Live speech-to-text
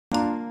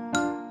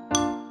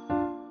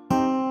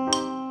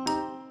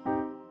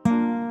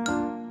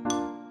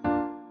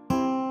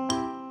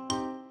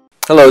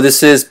Hello,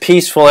 this is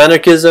Peaceful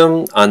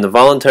Anarchism on the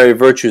Voluntary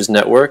Virtues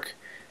Network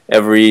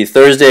every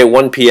Thursday at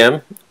 1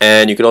 p.m.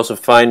 And you can also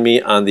find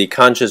me on the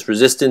Conscious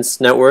Resistance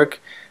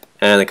Network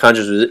and the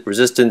Conscious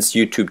Resistance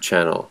YouTube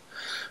channel.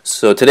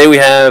 So today we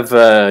have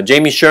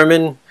Jaime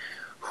Sherman,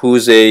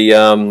 who's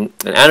an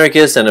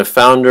anarchist and a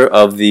founder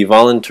of the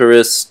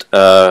Voluntarist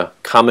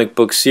comic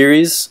book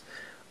series.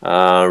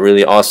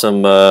 Really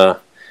awesome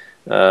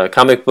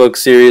comic book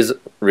series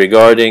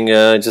regarding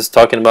just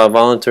talking about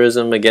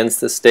voluntarism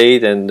against the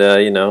state and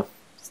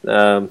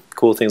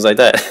cool things like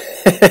that.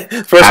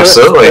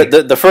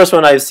 Absolutely. The first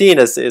one I've seen,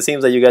 it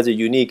seems like you guys are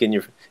unique in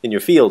your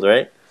field,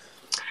 right?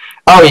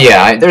 Oh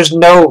yeah, there's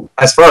no,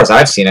 as far as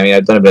I've seen, I mean,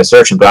 I've done a bit of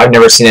searching, but I've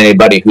never seen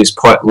anybody who's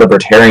put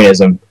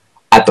libertarianism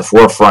at the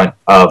forefront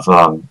of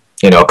a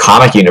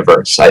comic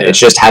universe. It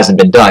just hasn't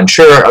been done.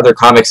 Sure, other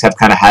comics have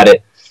kind of had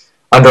it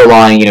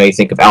underlying. You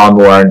think of Alan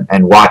Moore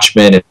and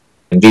Watchmen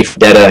and V for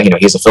Vendetta.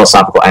 He's a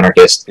philosophical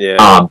anarchist.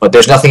 Yeah. But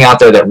there's nothing out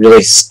there that really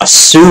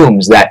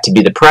assumes that to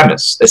be the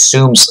premise,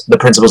 assumes the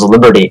principles of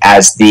liberty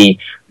as the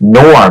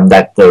norm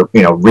that the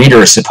reader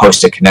is supposed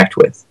to connect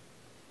with.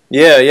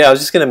 Yeah. I was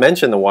just going to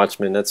mention the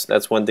Watchmen.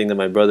 That's one thing that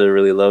my brother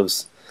really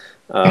loves.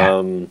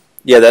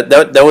 Yeah,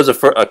 that was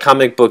a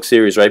comic book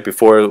series, right?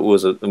 Before it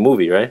was a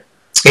movie, right?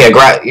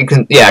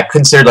 Yeah,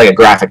 considered like a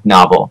graphic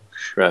novel.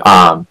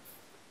 Right.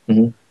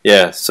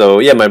 Yeah, so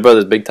yeah, my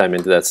brother's big time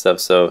into that stuff.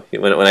 So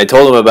when I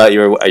told him about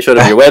I showed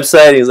him your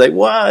website. He was like,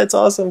 "Wow, it's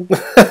awesome."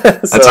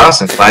 That's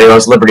awesome. Glad he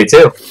loves liberty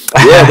too.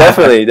 Yeah,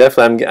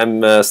 definitely.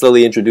 I'm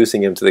slowly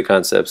introducing him to the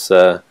concepts.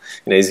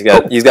 He's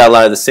got a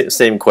lot of the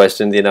same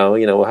questions.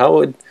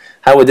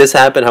 How would this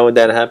happen? How would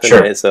that happen? Sure.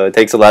 Right? So it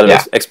takes a lot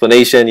of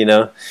explanation.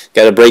 Got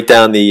to break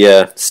down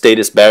the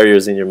status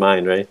barriers in your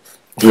mind, right?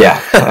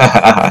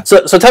 Yeah.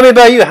 So tell me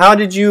about you. How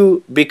did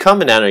you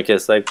become an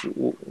anarchist? Like,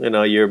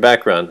 your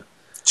background.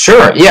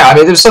 Sure. Yeah. I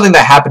mean, there's something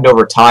that happened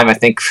over time. I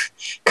think,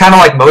 kind of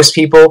like most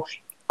people,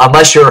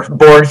 unless you're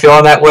born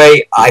feeling that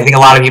way, I think a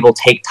lot of people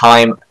take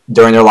time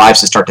during their lives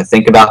to start to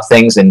think about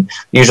things, and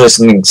usually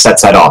something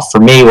sets that off. For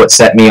me, what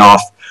set me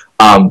off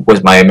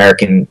was my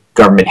American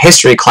government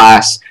history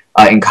class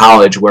in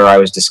college, where I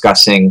was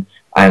discussing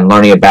and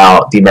learning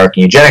about the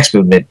American eugenics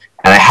movement,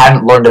 and I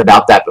hadn't learned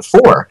about that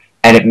before.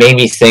 And it made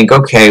me think,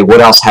 okay,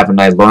 what else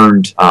haven't I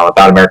learned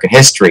about American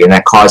history? And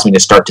that caused me to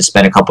start to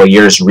spend a couple of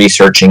years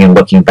researching and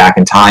looking back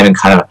in time and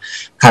kind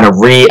of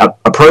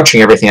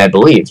re-approaching everything I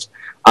believed.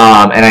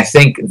 And I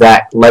think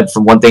that led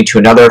from one thing to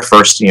another.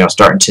 First,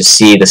 starting to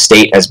see the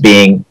state as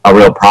being a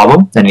real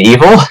problem and an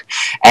evil,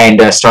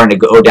 and starting to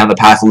go down the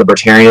path of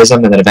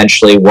libertarianism, and then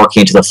eventually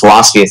working into the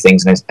philosophy of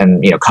things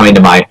and coming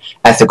to my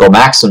ethical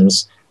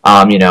maxims,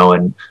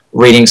 and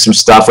reading some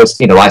stuff with,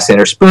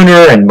 Lysander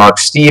Spooner and Marc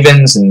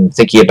Stevens, and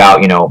thinking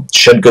about,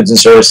 should goods and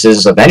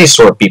services of any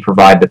sort be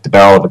provided at the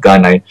barrel of a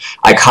gun.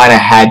 I kind of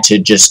had to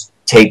just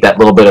take that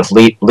little bit of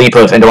leap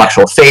of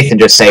intellectual faith and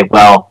just say,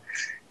 well,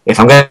 if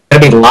I'm going to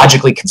be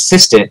logically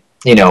consistent,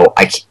 I'm not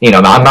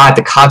at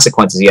the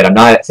consequences yet. I'm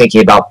not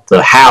thinking about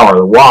the how or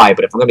the why,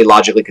 but if I'm going to be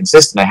logically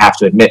consistent, I have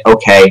to admit,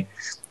 okay,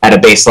 at a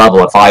base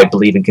level, if I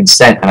believe in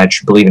consent and I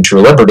believe in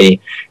true liberty,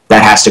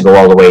 that has to go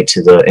all the way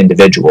to the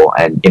individual.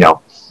 And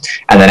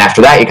then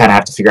after that, you kind of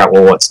have to figure out,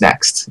 well, what's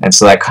next? And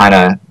so that kind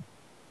of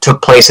took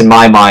place in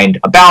my mind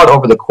about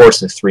over the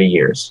course of 3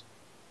 years.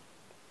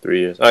 3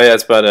 years. Oh, yeah,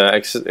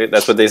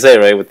 that's what they say,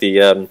 right? With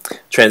the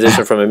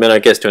transition from a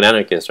minarchist to an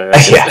anarchist, right?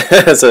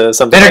 Yeah. So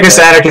Minarchist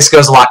to anarchist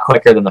goes a lot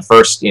quicker than the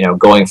first,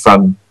 going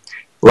from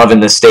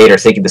loving the state or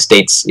thinking the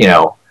state's,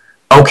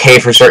 okay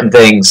for certain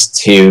things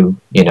to,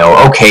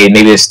 okay,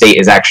 maybe the state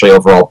is actually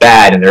overall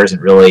bad and there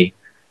isn't really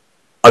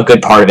a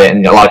good part of it.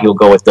 And a lot of people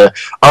go with the,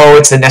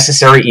 it's a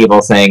necessary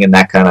evil thing, and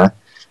that kind of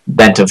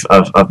bent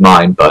of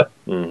mine. But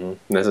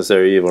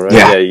necessary evil, right?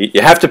 Yeah,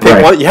 you have to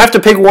pick one. You have to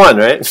pick one,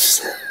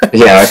 right?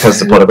 Yeah, because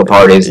the political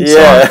parties and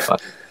so on.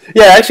 But.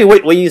 Yeah, actually,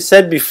 what you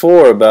said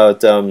before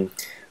about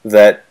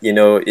that,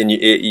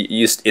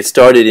 it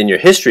started in your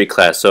history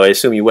class. So I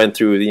assume you went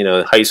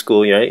through, high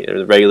school, right, or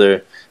the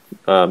regular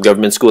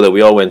government school that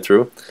we all went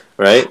through,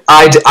 right?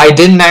 I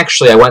didn't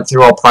actually. I went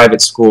through all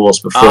private schools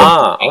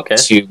before okay.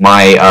 to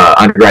my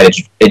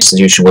undergraduate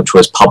institution, which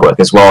was public,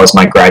 as well as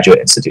my graduate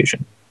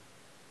institution.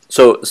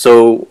 So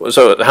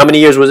how many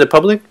years was it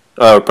public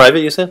or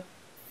private, you said?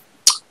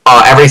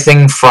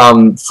 Everything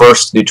from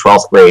 1st through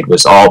 12th grade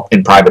was all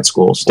in private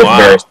schools,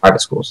 various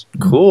private schools.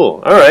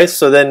 Cool. All right.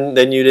 So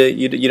then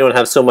you don't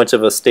have so much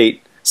of a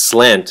state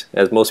slant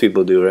as most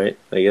people do, right?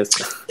 I guess.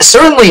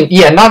 Certainly,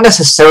 yeah. Not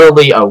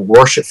necessarily a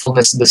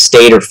worshipfulness of the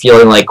state or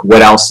feeling like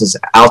what else is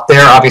out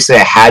there. Obviously,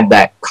 I had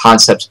that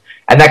concept,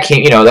 and that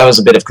came. That was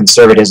a bit of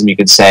conservatism, you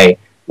could say.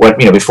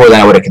 Before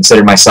that, I would have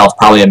considered myself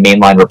probably a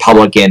mainline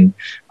Republican,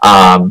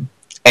 and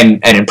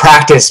in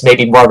practice,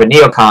 maybe more of a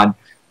neocon.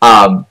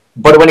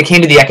 But when it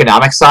came to the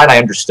economic side, I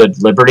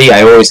understood liberty.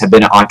 I always have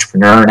been an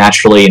entrepreneur,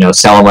 naturally,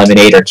 selling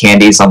lemonade or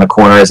candies on the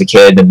corner as a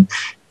kid and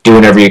do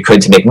whatever you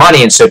could to make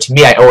money. And so to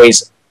me, I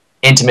always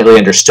intimately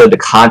understood the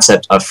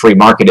concept of free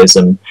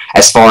marketism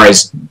as far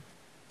as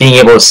being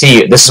able to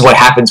see this is what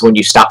happens when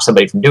you stop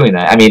somebody from doing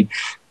that. I mean,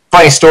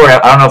 funny story. I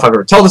don't know if I've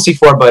ever told this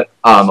before, but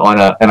on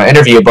an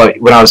interview. But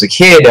when I was a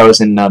kid, I was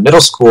in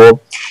middle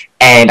school,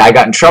 and I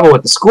got in trouble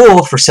with the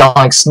school for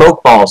selling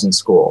smoke balls in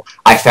school.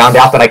 I found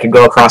out that I could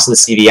go across to the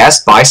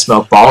CVS, buy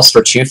smoke balls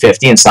for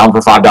 $2.50 and sell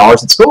them for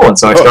 $5 at school, and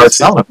so I started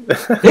selling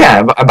them.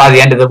 Yeah, by the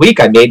end of the week,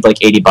 I made like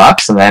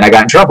 $80, and then I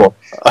got in trouble.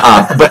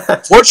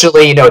 But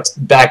fortunately, you know,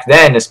 back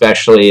then,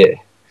 especially,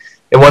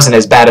 it wasn't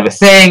as bad of a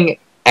thing.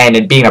 And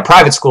in being a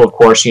private school, of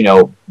course, you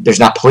know, there's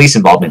not police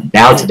involvement.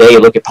 Now today, you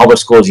look at public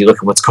schools, you look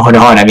at what's going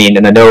on. I mean,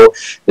 and the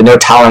no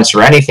tolerance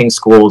for anything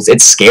schools,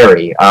 it's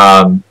scary.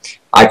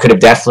 I could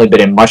have definitely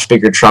been in much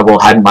bigger trouble,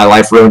 had my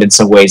life ruined in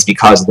some ways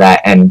because of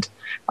that. And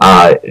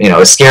you know,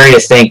 it's scary to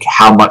think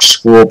how much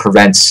school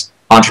prevents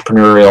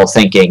entrepreneurial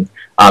thinking,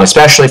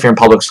 especially if you're in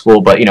public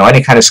school. But you know,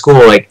 any kind of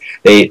school, like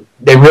they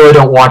really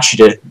don't want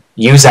you to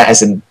use that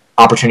as an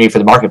opportunity for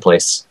the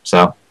marketplace.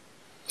 So.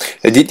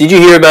 Did you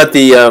hear about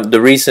the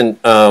recent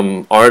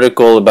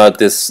article about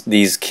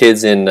these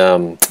kids in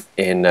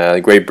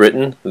Great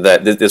Britain?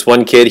 That this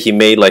one kid, he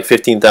made like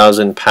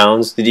 15,000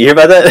 pounds. Did you hear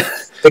about that?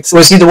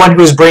 Was he the one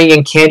who was bringing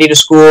in candy to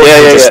school?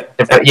 Yeah.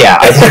 Yeah.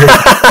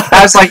 I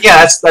was like,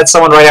 yeah, that's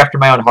someone right after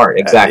my own heart.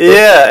 Exactly.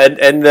 Yeah,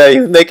 and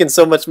he was making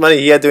so much money,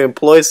 he had to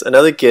employ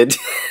another kid,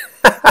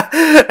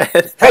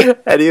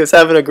 and he was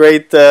having a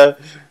great.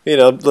 You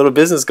know, little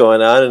business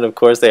going on, and of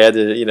course they had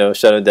to, you know,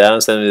 shut him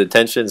down, send him to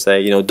detention, say,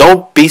 you know,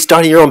 don't be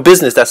starting your own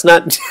business. That's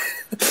not,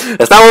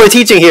 that's not what we're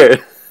teaching here.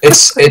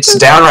 It's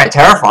downright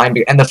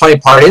terrifying, and the funny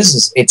part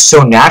is it's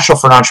so natural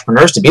for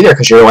entrepreneurs to be there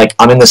because you're like,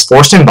 I'm in this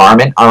forced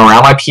environment, I'm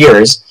around my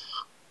peers,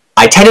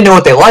 I tend to know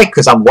what they like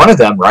because I'm one of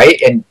them,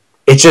 right? And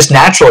it's just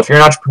natural. If you're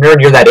an entrepreneur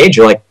and you're that age,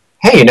 you're like,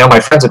 hey, you know, my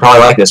friends would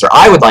probably like this, or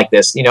I would like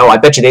this, you know, I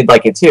bet you they'd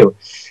like it too.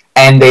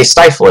 And they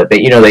stifle it.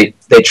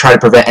 They try to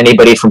prevent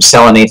anybody from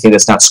selling anything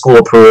that's not school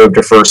approved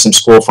or for some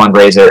school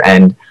fundraiser,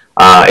 and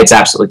it's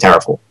absolutely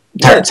terrible.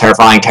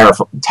 Terrifying,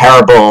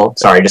 terrible.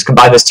 Sorry, just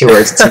combine those two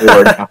words. It's a new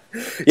word now.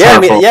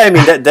 I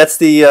mean, that's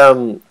the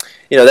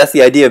you know, that's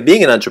the idea of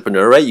being an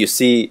entrepreneur, right? You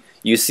see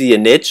a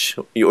niche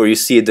or you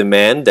see a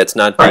demand that's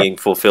not being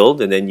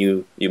fulfilled, and then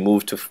you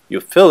move to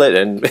fill it,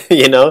 and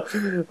you know,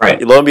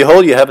 lo and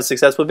behold, you have a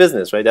successful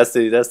business, right? That's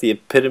the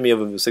epitome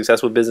of a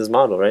successful business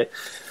model, right?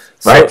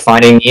 Right,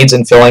 finding needs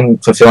and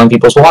fulfilling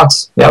people's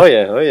wants. Yep.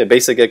 Oh yeah,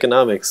 basic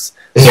economics.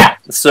 Yeah.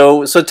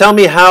 So tell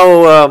me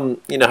how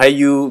you know, how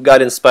you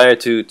got inspired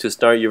to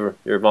start your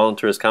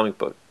voluntarist comic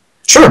book.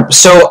 Sure.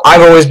 So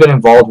I've always been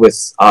involved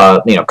with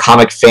you know,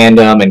 comic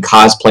fandom and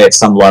cosplay at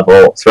some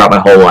level throughout my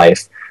whole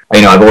life.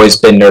 You know, I've always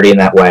been nerdy in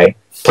that way.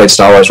 Played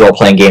Star Wars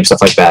role-playing games,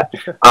 stuff like that.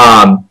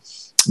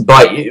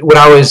 But when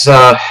I was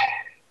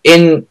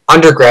in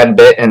undergrad a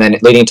bit and then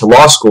leading to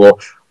law school,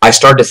 I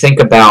started to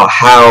think about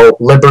how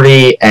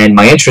liberty and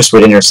my interests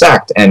would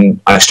intersect, and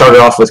I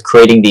started off with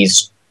creating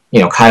these, you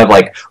know, kind of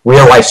like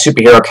real-life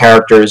superhero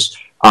characters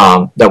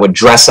that would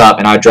dress up,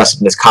 and I would dress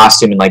up in this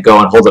costume and like go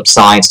and hold up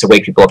signs to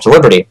wake people up to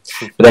liberty.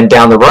 But then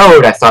down the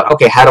road, I thought,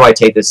 okay, how do I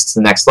take this to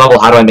the next level?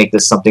 How do I make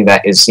this something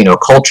that is, you know, a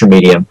culture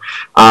medium?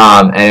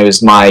 And it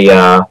was my, you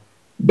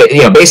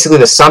know, basically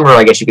the summer,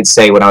 I guess you could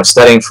say, when I was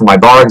studying for my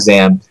bar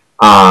exam,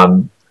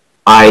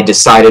 I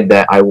decided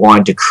that I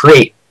wanted to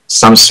create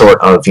some sort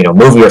of, you know,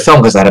 movie or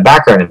film because I had a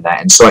background in that.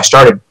 And so I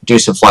started to do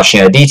some fleshing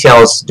out of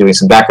details, doing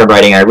some background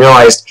writing, and I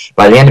realized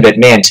by the end of it,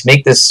 man, to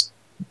make this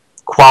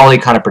quality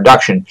kind of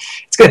production,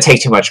 it's going to take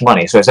too much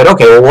money. So I said,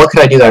 okay, well, what could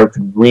I do that I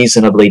could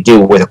reasonably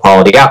do with a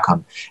quality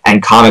outcome?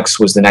 And comics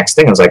was the next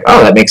thing. I was like,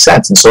 oh, that makes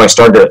sense. And so I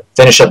started to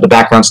finish up the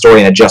background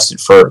story and adjust it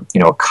for, you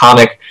know, a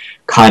comic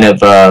kind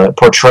of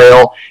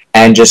portrayal,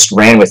 and just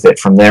ran with it.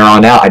 From there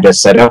on out, I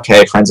just said,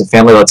 okay, friends and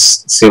family,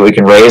 let's see what we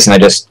can raise, and I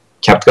just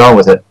kept going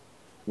with it.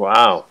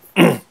 Wow.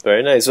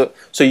 Very nice.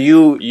 So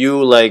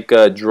you like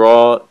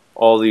draw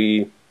all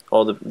the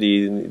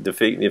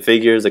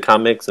figures, the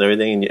comics, and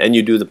everything, and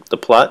you do the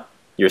plot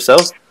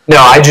yourself? No,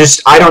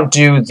 I don't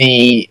do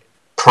the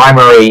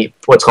primary,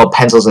 what's called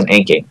pencils and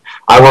inking.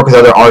 I work with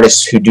other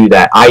artists who do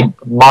that.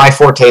 My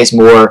forte is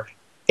more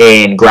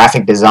in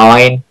graphic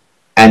design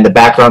and the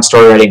background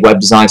story writing,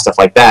 web design, stuff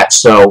like that.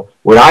 So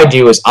what I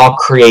do is I'll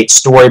create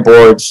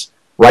storyboards,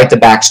 write the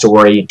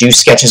backstory, do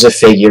sketches of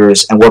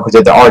figures, and work with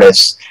other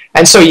artists.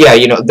 And so, yeah,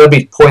 you know, there'll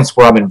be points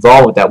where I'm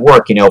involved with that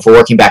work. You know, if we're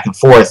working back and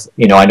forth,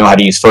 you know, I know how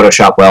to use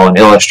Photoshop well and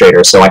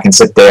Illustrator, so I can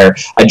sit there,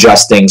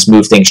 adjust things,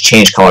 move things,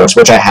 change colors,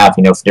 which I have,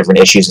 you know, for different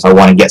issues if I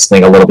want to get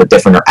something a little bit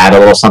different or add a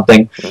little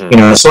something. You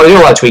know, so I do a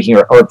lot of tweaking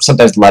or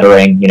sometimes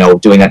lettering, you know,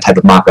 doing that type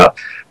of mock-up.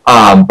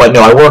 But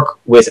no, I work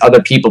with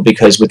other people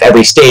because with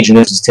every stage, and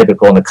this is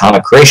typical in the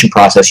comic creation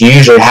process, you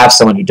usually have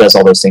someone who does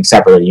all those things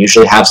separately. You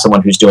usually have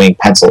someone who's doing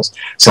pencils,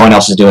 someone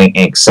else is doing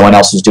ink, someone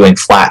else is doing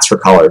flats for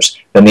colors,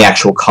 then the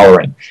actual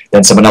coloring,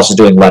 then someone else is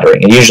doing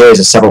lettering. And usually it's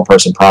a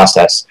several-person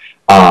process.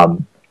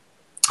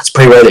 It's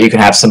pretty rare that you can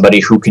have somebody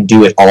who can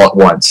do it all at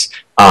once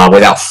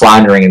without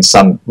floundering in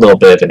some little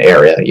bit of an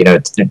area. You know,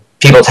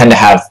 people tend to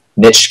have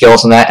niche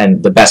skills in that,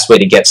 and the best way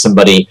to get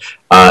somebody,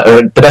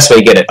 or the best way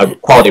to get a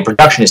quality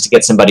production is to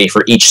get somebody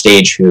for each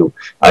stage who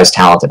is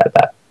talented at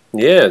that.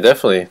 Yeah,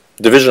 definitely.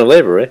 Division of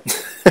labor, right?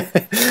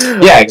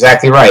 Yeah,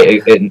 exactly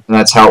right. And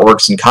that's how it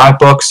works in comic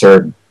books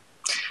or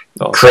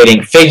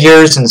creating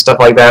figures and stuff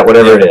like that,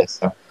 whatever it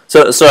is.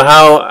 So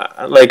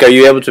how, like, are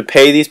you able to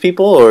pay these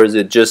people, or is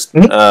it just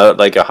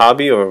like a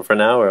hobby, or for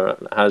now, or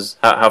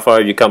how far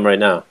have you come right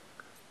now?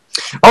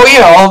 Oh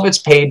yeah, all of it's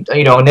paid.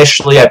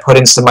 Initially I put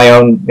in some of my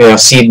own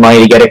seed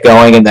money to get it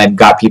going, and then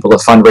got people to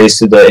fundraise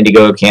through the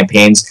Indiegogo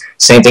campaigns.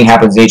 Same thing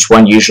happens in each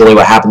one. Usually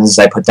what happens is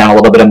I put down a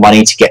little bit of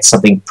money to get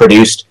something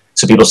produced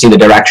so people see the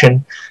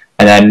direction,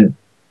 and then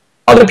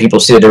other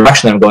people see the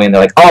direction that I'm going, and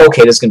they're like, oh,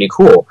 okay, this is going to be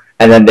cool.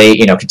 And then they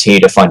continue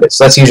to fund it.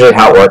 So that's usually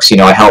how it works.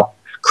 I help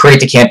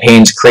create the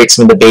campaigns, create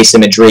some of the base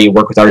imagery,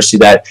 work with artists to do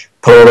that,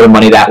 put a little bit of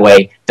money that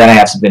way, then I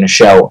have something to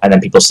show, and then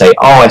people say,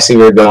 oh, I see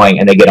where you're going,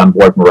 and they get on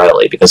board more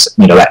readily because,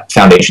 that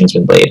foundation's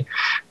been laid.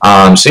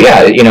 So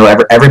yeah,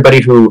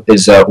 everybody who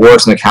is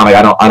works in the comic,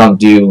 I don't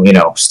do,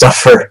 stuff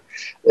for,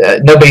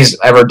 nobody's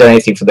ever done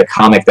anything for the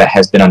comic that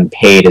has been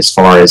unpaid as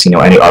far as, any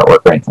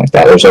artwork or anything like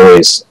that. There's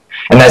always,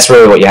 and that's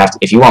really what you have to,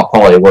 if you want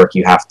quality work,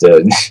 you have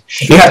to,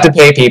 you have to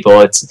pay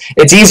people.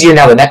 It's easier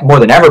now more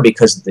than ever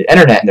because of the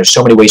internet, and there's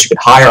so many ways you could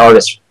hire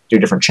artists through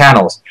different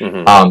channels.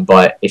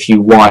 But if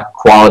you want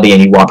quality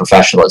and you want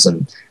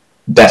professionalism,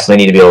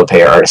 definitely need to be able to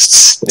pay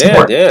artists.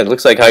 Yeah, it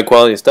looks like high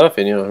quality stuff,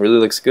 and it really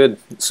looks good.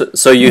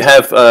 So you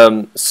have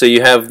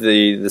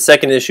the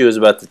second issue is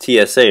about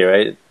the TSA,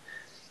 right?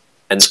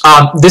 And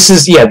this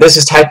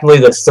is technically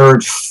the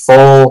third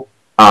full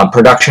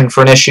production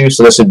for an issue,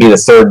 so this would be the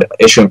third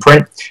issue in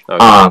print.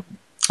 Okay.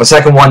 The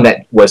second one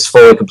that was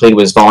fully completed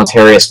was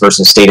Voluntaryist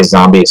versus State of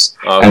Zombies,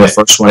 and the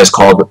first one is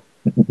called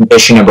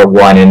issue number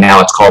 1, and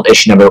now it's called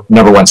issue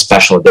number 1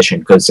 special edition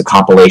because it's a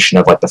compilation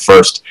of like the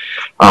first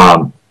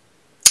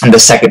and the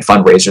second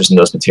fundraisers in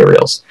those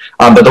materials.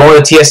 But the one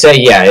with the TSA,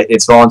 yeah,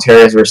 it's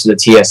Voluntaryist versus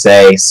the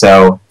TSA,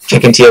 so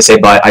kicking TSA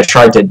butt. I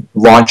tried to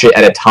launch it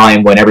at a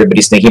time when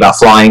everybody's thinking about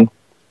flying.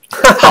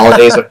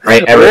 Holidays,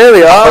 right?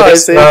 Really? Oh, I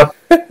see.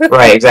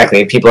 Right,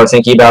 exactly. People are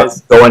thinking about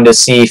going to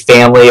see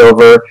family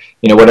over,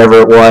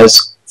 whatever it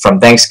was, from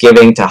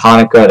Thanksgiving to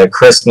Hanukkah to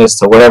Christmas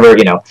to whatever,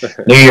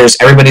 New Year's.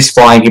 Everybody's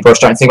flying. People are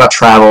starting to think about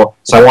travel.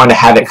 So I wanted to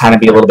have it kind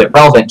of be a little bit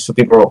relevant so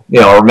people,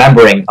 are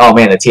remembering, oh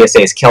man, the TSA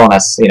is killing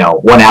us, 1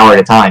 hour at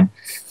a time,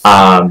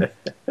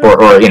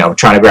 or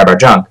trying to grab our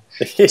junk.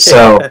 Yeah.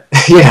 So,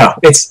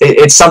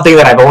 it's something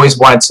that I've always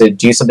wanted to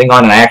do something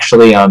on, and I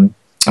actually,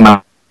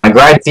 my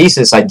grad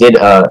thesis, I did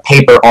a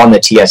paper on the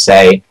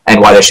TSA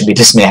and why they should be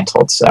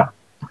dismantled. So.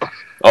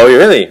 Oh, you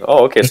really?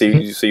 Oh, okay. So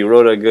you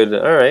wrote a good.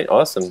 All right,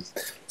 awesome.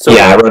 So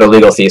yeah, I wrote a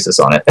legal thesis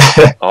on it.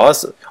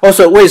 Awesome. Oh,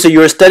 so wait. So you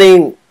were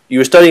studying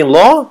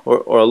law,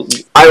 or?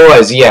 I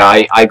was. Yeah,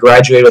 I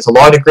graduated with a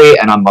law degree,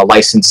 and I'm a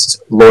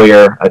licensed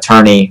lawyer,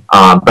 attorney.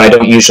 But I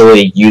don't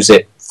usually use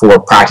it for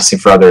practicing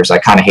for others. I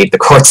kind of hate the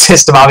court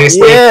system,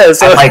 obviously. Yeah.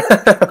 So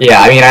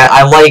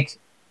I like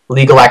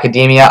legal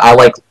academia. I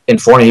like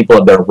informing people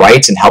of their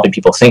rights and helping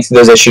people think through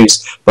those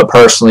issues. But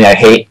personally, I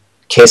hate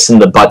kissing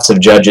the butts of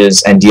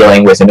judges and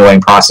dealing with annoying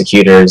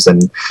prosecutors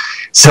and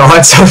so on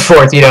and so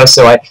forth.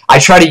 So I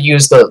try to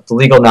use the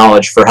legal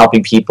knowledge for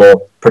helping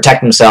people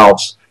protect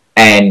themselves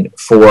and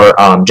for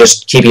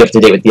just keeping up to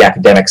date with the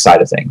academic side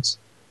of things.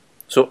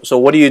 So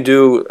what do you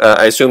do?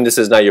 I assume this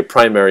is not your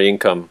primary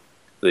income.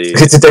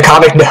 The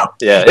comic, no.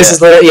 Yeah, this is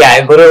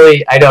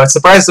literally. I know it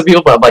surprises some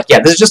people, but I'm like, yeah,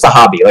 this is just a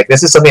hobby. Like,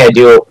 this is something I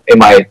do in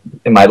my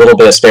little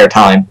bit of spare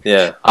time.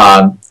 Yeah.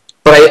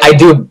 But I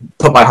do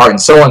put my heart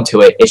and soul into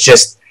it. It's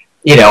just,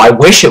 I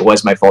wish it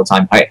was my full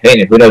time.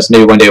 Hey, who knows?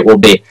 Maybe one day it will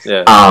be.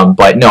 Yeah.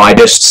 But no, I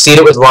just see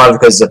it with love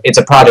because it's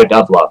a project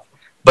of love.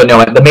 But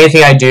no, the main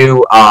thing I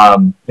do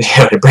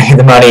to bring in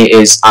the money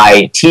is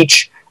I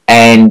teach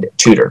and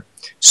tutor.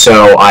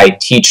 So I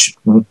teach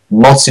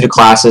multitude of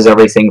classes,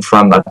 everything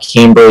from a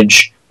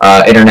Cambridge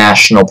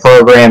international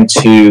program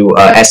to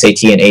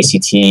SAT and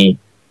ACT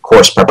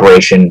course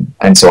preparation,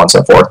 and so on and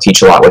so forth.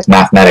 Teach a lot with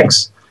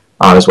mathematics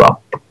as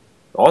well.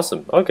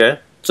 Awesome. Okay.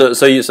 So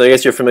I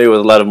guess you're familiar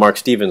with a lot of Marc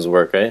Stevens'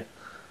 work, right?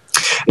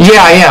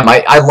 Yeah, I am.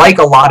 I like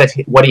a lot of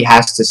what he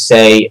has to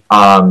say,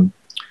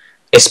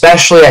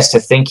 especially as to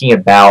thinking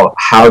about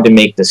how to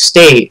make the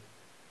state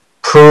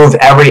prove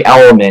every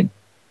element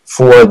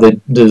for the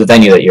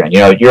venue that you're in.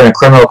 You're in a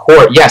criminal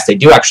court. Yes, they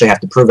do actually have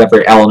to prove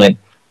every element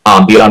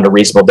beyond a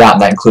reasonable doubt,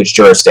 and that includes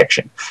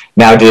jurisdiction.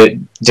 Now,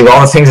 do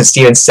all the things that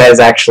Stevens says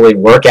actually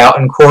work out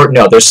in court?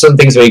 No, there's some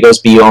things where he goes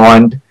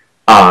beyond,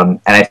 and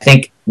I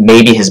think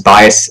maybe his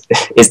bias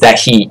is that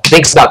he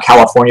thinks about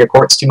California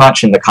courts too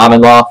much and the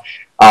common law.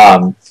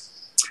 But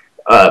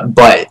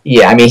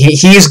yeah, I mean,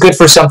 he is good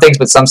for some things,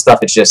 but some stuff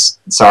it's just,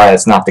 sorry,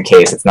 that's not the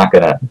case. It's not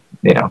gonna,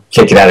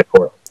 kick it out of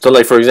court. So,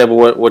 like, for example,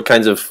 what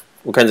kinds of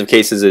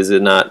cases is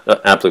it not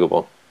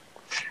applicable?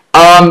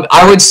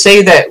 I would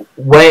say that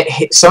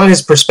some of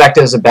his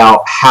perspectives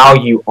about how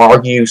you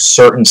argue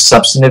certain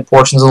substantive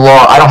portions of the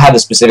law, I don't have the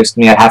specifics to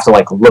me. I'd have to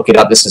look it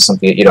up. This is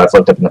something that, I've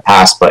looked up in the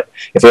past, but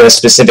if we have a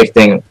specific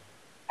thing,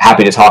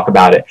 happy to talk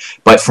about it.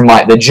 But from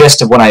the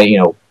gist of when I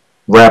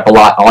read up a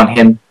lot on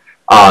him,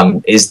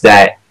 is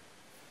that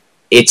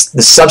it's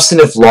the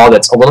substantive law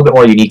that's a little bit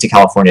more unique to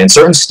California. In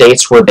certain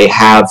states where they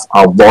have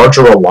a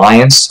larger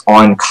reliance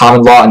on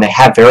common law and they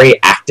have very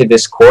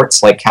activist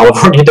courts like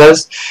California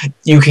does,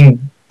 you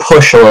can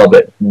push a little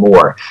bit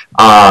more.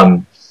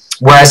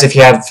 Whereas if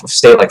you have a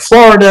state like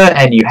Florida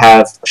and you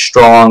have a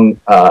strong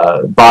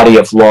body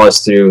of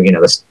laws through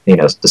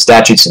the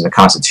statutes and the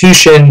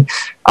Constitution,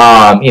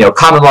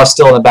 common law is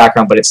still in the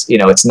background, but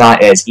it's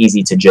not as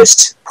easy to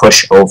just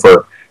push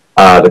over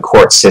the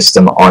court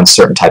system on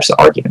certain types of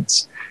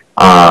arguments.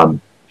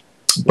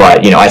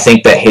 But I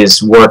think that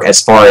his work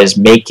as far as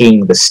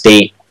making the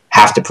state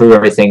have to prove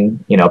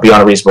everything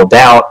beyond a reasonable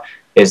doubt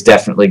is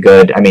definitely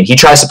good. I mean, he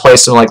tries to play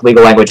some like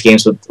legal language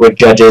games with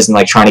judges and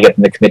like trying to get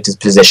them to commit to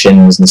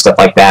positions and stuff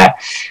like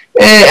that.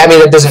 I mean,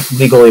 it doesn't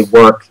legally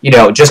work.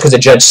 Just because a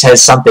judge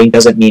says something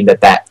doesn't mean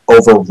that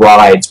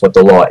overrides what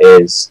the law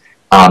is.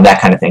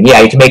 That kind of thing.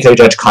 Yeah, you can make the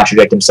judge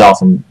contradict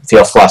himself and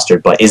feel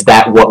flustered, but is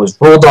that what was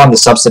ruled on, the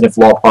substantive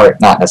law part?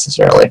 Not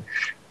necessarily.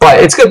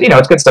 But it's good.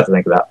 It's good stuff to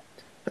think about.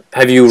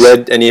 Have you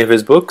read any of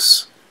his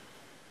books?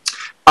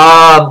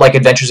 Like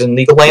Adventures in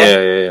Legal Land?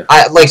 Yeah.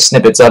 I like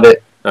snippets of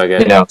it.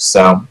 Okay.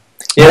 So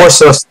more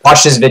so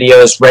watched his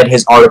videos, read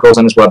his articles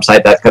on his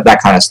website, that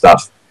kind of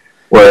stuff,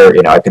 where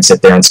I could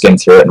sit there and skim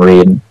through it and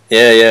read.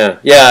 Yeah.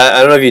 I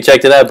don't know if you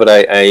checked it out, but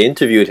I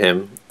interviewed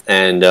him,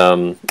 and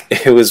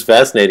it was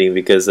fascinating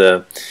because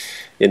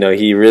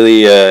he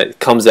really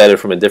comes at it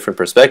from a different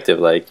perspective.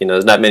 Like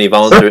there's not many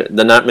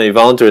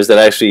volunteers that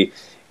actually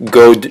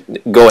go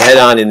head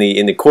on in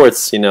the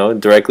courts,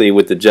 directly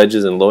with the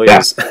judges and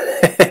lawyers.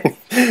 Yeah.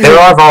 There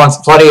are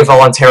plenty of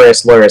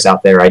voluntarist lawyers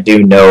out there. I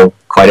do know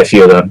quite a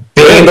few of them.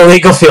 Being in the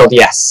legal field,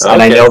 yes. Okay.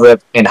 And I know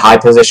that in high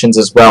positions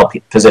as well,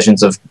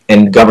 positions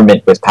in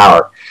government with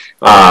power,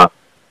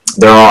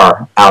 there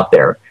are out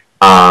there.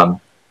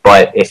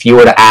 But if you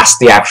were to ask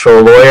the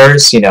actual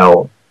lawyers,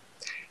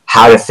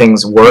 how do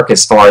things work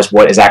as far as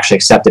what is actually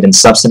accepted in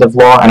substantive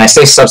law, and I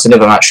say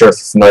substantive, I'm not sure if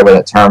you're familiar with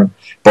that term,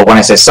 but when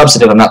I say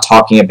substantive, I'm not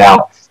talking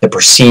about the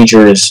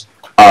procedures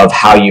of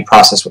how you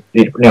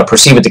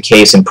proceed with the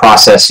case and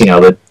process,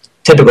 the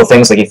typical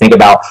things like you think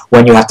about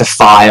when you have to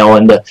file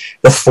and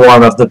the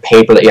form of the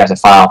paper that you have to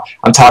file.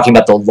 I'm talking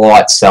about the law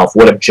itself.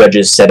 What have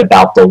judges said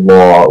about the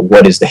law?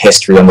 What is the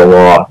history on the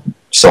law?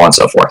 So on and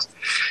so forth.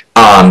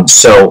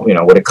 So,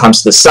 when it comes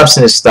to the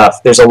substantive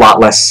stuff, there's a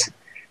lot less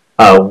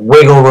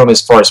wiggle room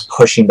as far as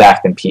pushing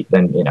back than people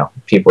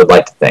would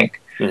like to think.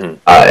 Mm-hmm.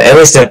 At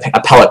least in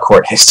appellate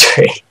court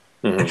history.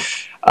 Mm-hmm.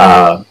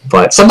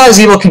 But sometimes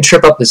people can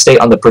trip up the state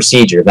on the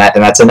procedure, and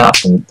that's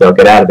enough, and they'll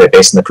get out of it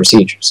based on the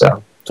procedure.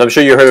 So I'm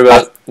sure you heard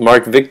about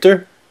Marc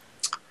Victor.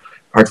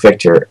 Marc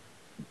Victor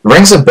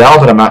rings a bell,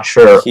 but I'm not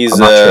sure. He's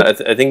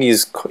I think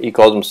he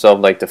calls himself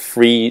like the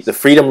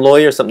freedom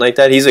lawyer, or something like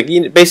that. He's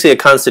basically a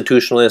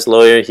constitutionalist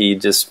lawyer. He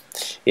just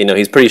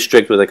he's pretty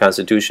strict with the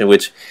Constitution,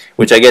 which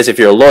I guess if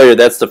you're a lawyer,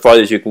 that's the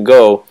farthest you can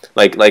go.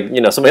 Like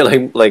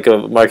somebody like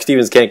Marc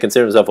Stevens can't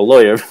consider himself a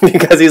lawyer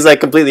because he's like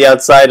completely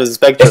outside of the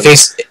spectrum.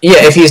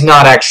 If he's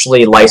not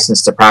actually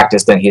licensed to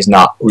practice, then he's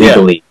not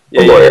legally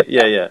a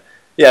lawyer.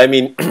 Yeah, I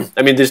mean,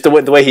 just the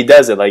way he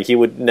does it, like that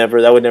would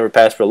never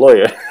pass for a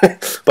lawyer.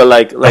 But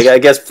like I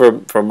guess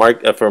for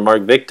Marc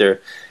Victor,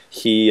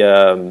 he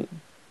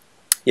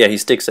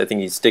sticks. I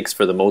think he sticks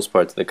for the most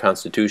part to the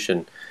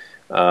Constitution,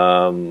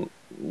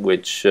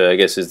 which I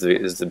guess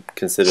is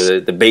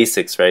considered the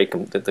basics, right?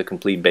 The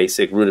complete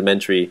basic,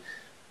 rudimentary,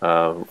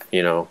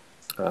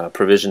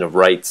 provision of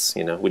rights.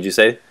 Would you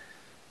say?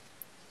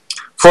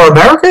 For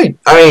America,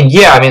 going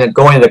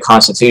to the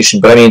Constitution,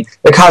 but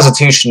the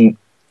Constitution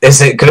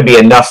isn't going to be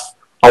enough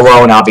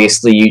alone.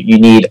 Obviously, you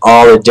need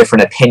all the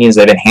different opinions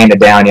that have been handed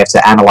down. You have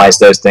to analyze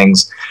those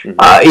things.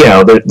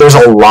 Mm-hmm. There's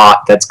a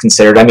lot that's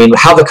considered.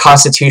 How the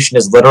Constitution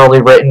is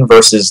literally written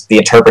versus the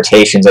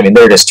interpretations.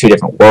 They're just two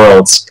different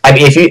worlds.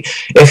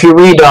 If you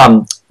read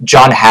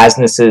John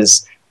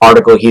Hasness's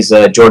article, he's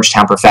a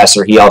Georgetown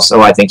professor. He also,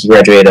 I think, he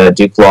graduated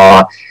Duke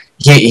Law.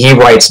 He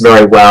writes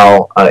very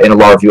well in a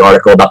law review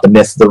article about the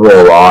myth of the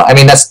rule of law.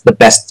 That's the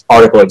best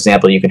article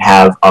example you can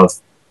have of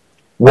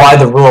why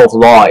the rule of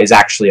law is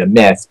actually a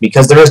myth,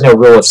 because there is no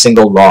rule of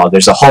single law.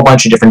 There's a whole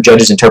bunch of different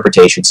judges'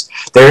 interpretations.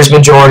 There is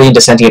majority and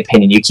dissenting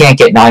opinion. You can't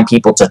get 9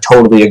 people to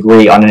totally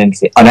agree on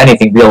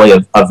anything really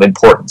of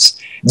importance.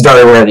 It's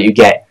very rare that you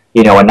get a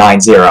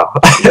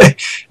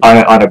 9-0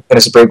 on a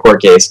Supreme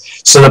Court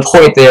case. So the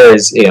point there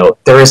is,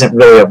 there isn't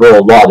really a rule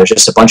of law. There's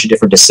just a bunch of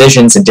different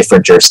decisions in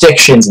different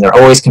jurisdictions, and they're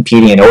always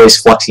competing and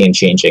always fluxing and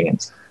changing.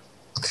 And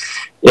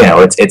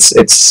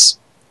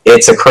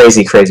it's a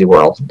crazy, crazy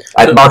world.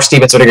 Marc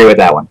Stevens would agree with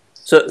that one.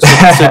 So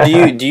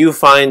do you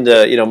find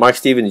Marc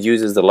Stevens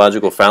uses the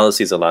logical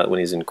fallacies a lot when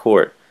he's in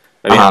court?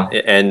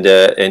 And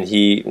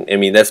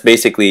that's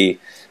basically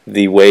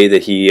the way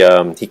that he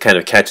kind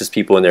of catches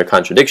people in their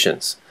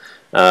contradictions.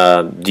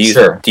 Would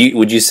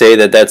you say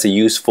that that's a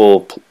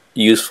useful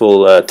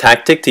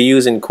tactic to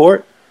use in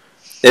court?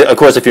 Of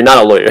course, if you're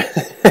not a lawyer.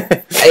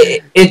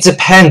 It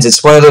depends.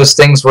 It's one of those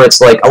things where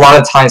it's like a lot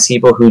of times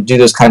people who do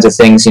those kinds of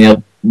things,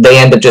 they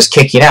end up just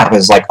kicking out.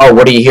 It's like, oh,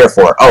 what are you here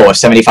for? Oh, a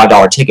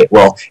 $75 ticket.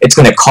 Well, it's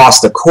going to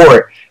cost the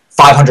court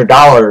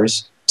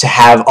 $500 to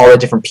have all the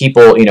different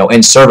people,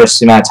 in service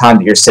the amount of time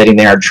that you're sitting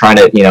there trying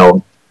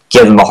to,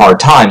 give them a hard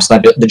time. So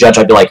the judge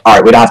would be like, all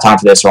right, we don't have time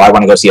for this, or I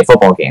want to go see a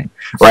football game,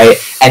 right?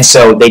 And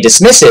so they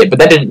dismiss it, but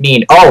that didn't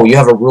mean, oh, you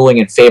have a ruling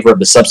in favor of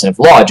the substantive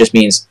law. It just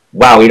means,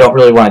 wow, you don't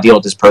really want to deal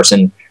with this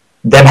person.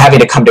 Them having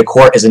to come to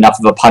court is enough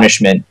of a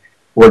punishment.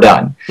 We're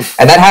done.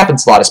 And that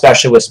happens a lot,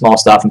 especially with small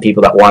stuff and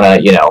people that want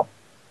to,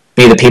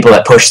 be the people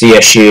that push the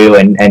issue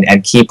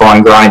and keep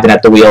on grinding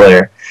at the wheel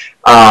there.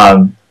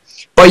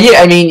 But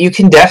yeah, I mean, you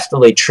can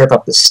definitely trip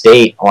up the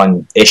state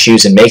on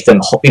issues and make them,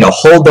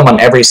 hold them on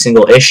every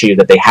single issue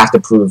that they have to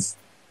prove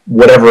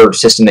whatever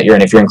system that you're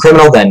in. If you're in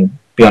criminal, then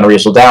beyond a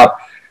reasonable doubt.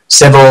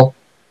 Civil,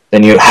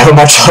 then you have a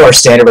much lower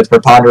standard with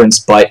preponderance.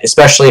 But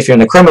especially if you're in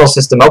the criminal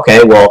system,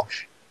 okay, well,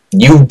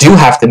 you do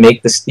have to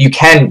make this. You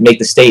can make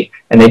the state,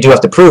 and they do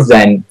have to prove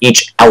then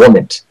each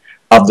element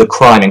of the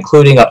crime,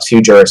 including up to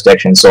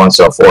jurisdiction, so on and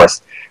so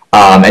forth.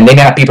 And they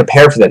may not be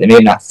prepared for that. They may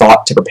have not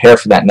thought to prepare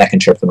for that, and that can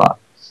trip them up.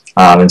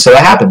 And so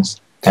that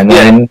happens. And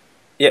then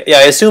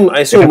I assume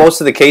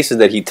most of the cases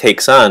that he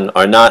takes on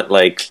are not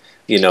like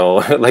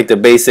like the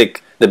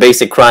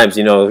basic crimes,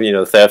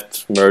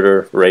 theft,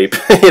 murder, rape,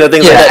 things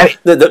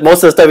like that.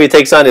 Most of the stuff he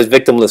takes on is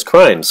victimless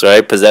crimes,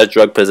 right?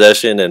 Drug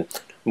possession and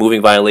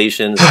moving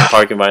violations,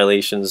 parking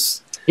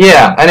violations.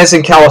 Yeah, and it's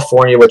in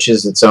California, which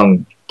is its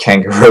own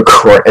kangaroo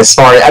court. As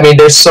far as, I mean,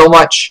 there's so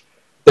much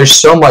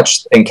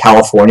in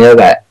California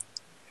that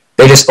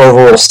they just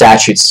overrule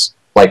statutes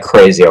like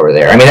crazy over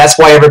there. I mean, that's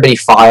why everybody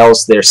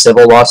files their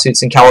civil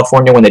lawsuits in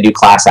California when they do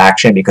class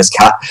action, because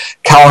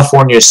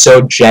California is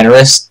so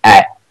generous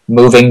at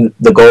moving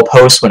the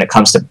goalposts when it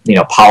comes to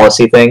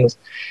policy things.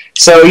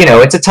 So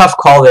it's a tough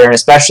call there, and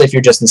especially if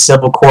you're just in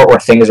civil court where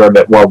things are a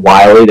bit more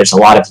wily. There's a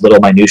lot of little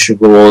minutiae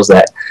rules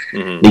that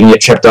you can get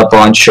tripped up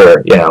on,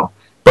 sure,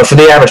 But for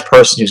the average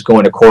person who's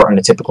going to court on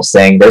a typical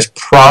thing, there's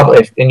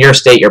probably, in your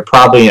state, you're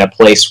probably in a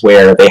place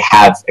where they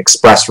have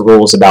express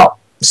rules about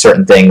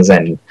certain things,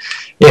 and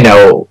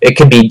it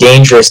could be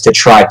dangerous to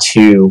try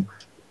to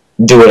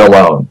do it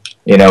alone.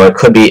 It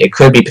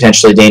could be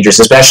potentially dangerous,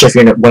 especially if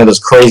you're in one of those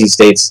crazy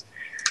states.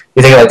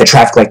 You think of like the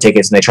traffic light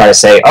tickets, and they try to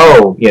say,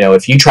 oh,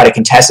 if you try to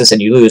contest this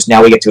and you lose,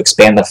 now we get to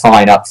expand the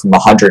fine up from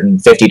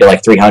 150 to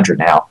like 300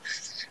 now.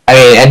 I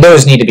mean, and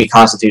those need to be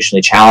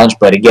constitutionally challenged.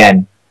 But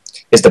again,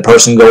 is the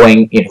person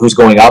who's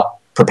going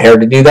up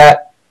prepared to do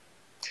that?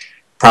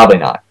 Probably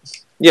not.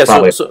 Yeah.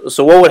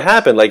 So what would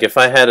happen? Like if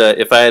I had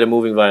a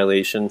moving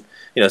violation,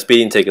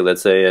 speeding ticket,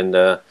 let's say, and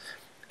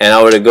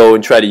I were to go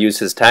and try to use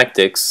his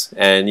tactics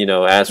and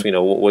ask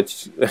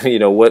what's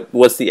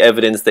the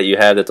evidence that you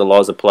have that the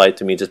laws apply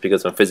to me just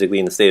because I'm physically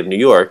in the state of New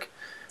York,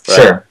 right?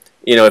 Sure.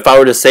 If I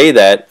were to say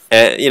that,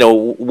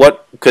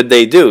 what could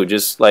they do?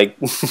 Just like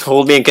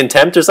hold me in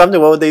contempt or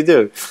something? What would they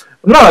do?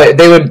 No,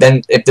 they would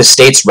then, if the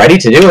state's ready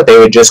to do it, they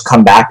would just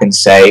come back and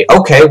say,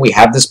 okay, we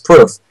have this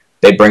proof.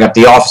 They bring up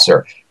the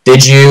officer.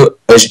 Did you,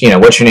 what's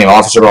your name,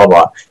 officer, blah,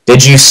 blah.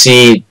 Did you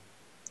see,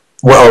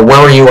 where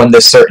were you on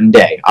this certain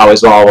day? I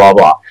was blah, blah,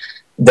 blah.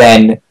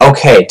 Then,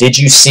 okay, did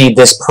you see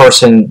this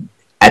person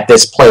at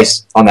this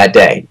place on that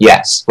day?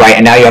 Yes, right?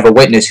 And now you have a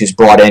witness who's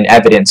brought in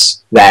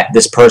evidence that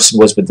this person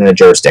was within the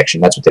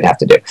jurisdiction. That's what they'd have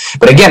to do.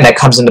 But again, that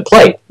comes into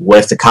play. What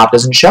if the cop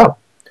doesn't show,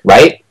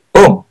 right?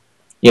 Boom.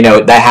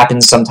 That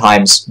happens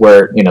sometimes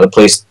where, the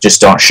police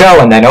just don't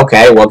show, and then,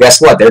 okay, well, guess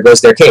what? There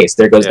goes their case.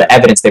 There goes the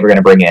evidence they were going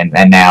to bring in,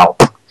 and now...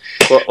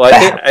 Well,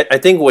 I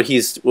think what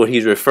he's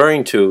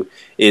referring to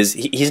is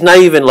he's not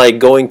even like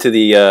going to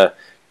the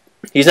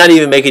he's not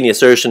even making the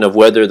assertion of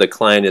whether the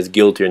client is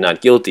guilty or not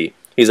guilty.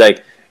 He's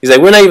like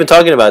we're not even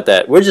talking about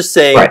that. We're just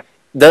saying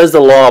does the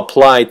law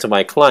apply to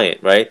my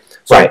client, right?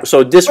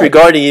 So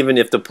disregarding even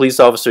if the police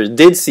officers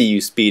did see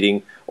you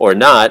speeding or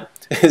not,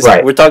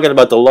 we're talking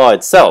about the law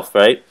itself,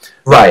 right?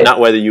 Right. Not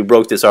whether you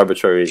broke this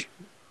arbitrary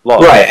law.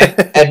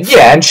 Right.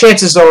 and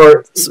chances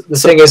are the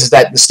thing is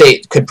that the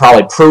state could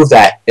probably prove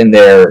that in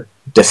their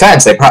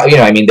defense. They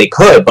probably, they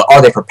could, but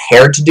are they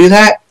prepared to do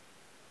that?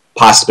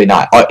 Possibly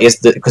not.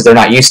 Because they're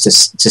not used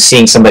to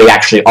seeing somebody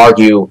actually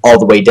argue all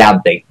the way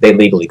down they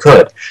legally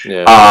could.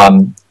 Yeah.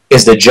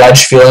 Is the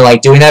judge feeling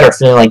like doing that or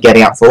feeling like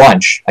getting out for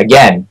lunch?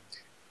 Again,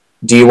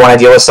 do you want to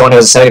deal with someone who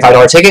has a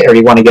 $75 ticket, or do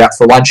you want to get out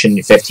for lunch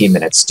in 15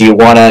 minutes? Do you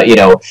want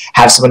to,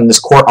 have someone in this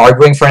court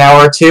arguing for an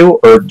hour or two,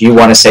 or do you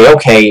want to say,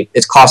 okay,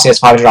 it's costing us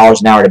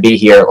 $500 an hour to be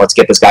here, let's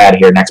get this guy out of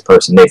here, next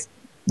person, they've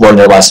learned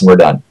their lesson, we're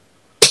done.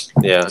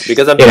 Yeah,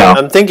 because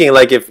I'm thinking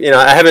like if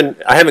I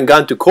haven't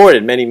gone to court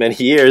in many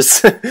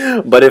years,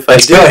 but if I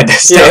do,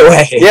 stay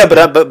away. Yeah,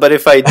 but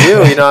if I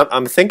do,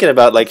 I'm thinking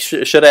about like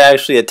should I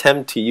actually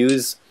attempt to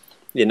use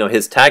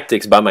his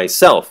tactics by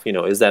myself?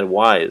 Is that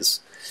wise?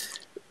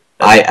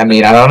 I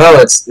mean, I don't know.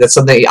 That's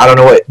something, I don't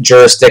know what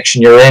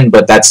jurisdiction you're in,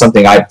 but that's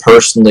something I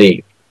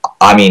personally,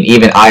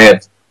 even I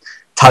have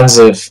tons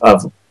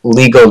of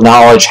legal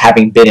knowledge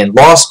having been in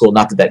law school.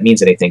 Not that that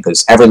means anything,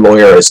 because every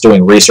lawyer is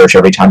doing research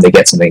every time they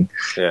get something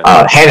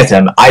handed to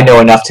them. I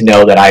know enough to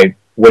know that I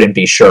wouldn't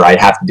be sure. I'd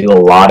have to do a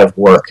lot of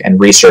work and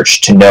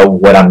research to know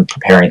what I'm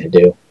preparing to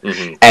do.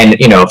 Mm-hmm. And,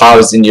 you know, if I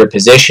was in your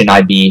position,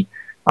 I'd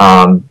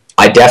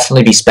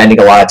definitely be spending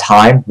a lot of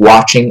time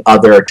watching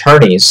other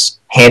attorneys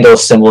handle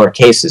similar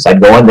cases. I'd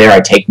go in there,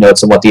 I'd take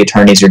notes on what the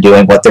attorneys are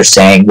doing, what they're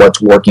saying,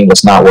 what's working,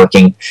 what's not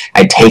working.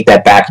 I'd take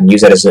that back and use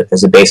that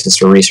as a basis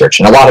for research.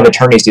 And a lot of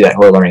attorneys do that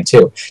who are learning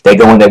too. They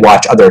go and they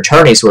watch other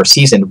attorneys who are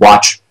seasoned,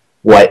 watch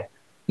what,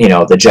 you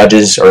know, the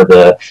judges or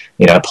the,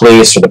 you know,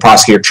 police or the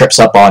prosecutor trips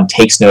up on,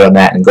 takes note on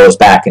that, and goes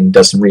back and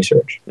does some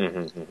research.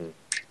 Mm-hmm, mm-hmm.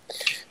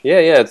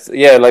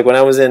 Yeah. Like when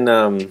I was in,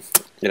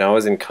 you know, I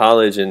was in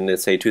college in,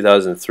 let's say,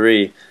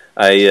 2003.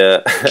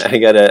 I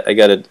got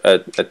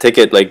a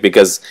ticket, like,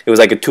 because it was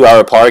like a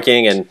 2-hour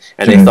parking, and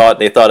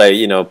they thought I,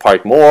 you know,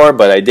 parked more,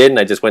 but I didn't.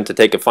 I just went to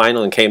take a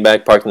final and came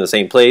back, parked in the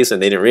same place,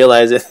 and they didn't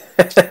realize it.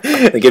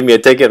 They gave me a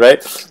ticket,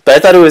 right? But I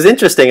thought it was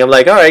interesting. I'm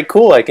like, all right,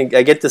 cool. I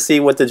get to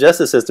see what the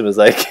justice system is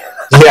like.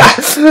 Yeah.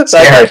 So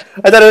I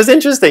thought it was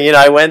interesting. You know,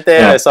 I went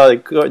there, I saw the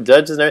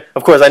judges and everything.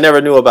 Of course, I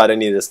never knew about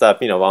any of this stuff,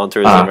 you know,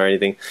 voluntarism or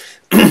anything.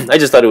 I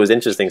just thought it was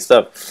interesting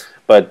stuff.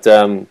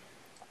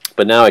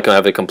 But now I can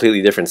have a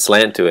completely different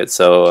slant to it.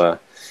 So,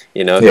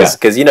 you know,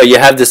 because you know, you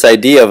have this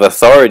idea of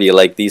authority,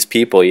 like these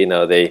people, you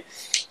know, they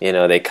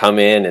come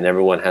in and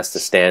everyone has to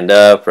stand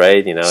up,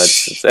 right? You know,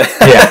 it's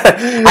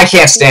yeah, I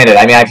can't stand it.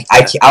 I mean,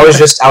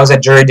 I was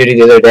at jury duty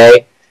the other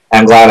day.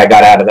 I'm glad I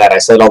got out of that. I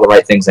said all the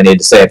right things I needed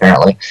to say,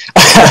 apparently.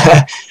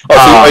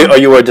 So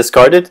you were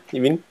discarded,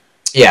 you mean?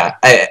 Yeah,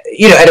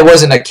 you know, and it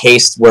wasn't a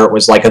case where it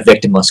was like a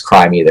victimless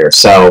crime either.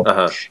 So,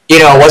 you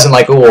know, it wasn't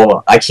like,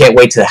 oh, I can't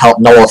wait to help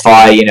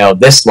nullify, you know,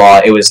 this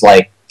law. It was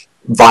like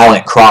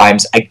violent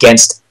crimes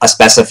against a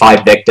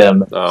specified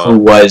victim who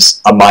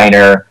was a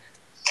minor.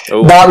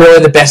 Oh. Not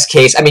really the best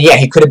case. I mean, yeah,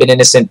 he could have been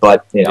innocent,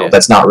 but, you know,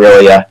 that's not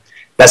really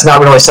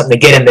something to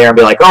get in there and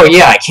be like, oh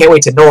yeah, I can't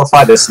wait to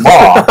nullify this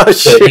law.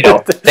 You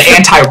know, the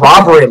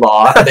anti-robbery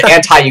law, the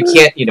anti-you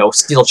can't, you know,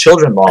 steal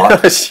children law.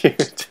 Oh,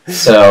 shoot.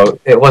 So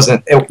there was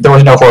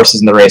no horses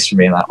in the race for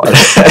me in that one.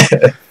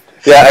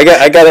 Yeah,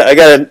 I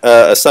got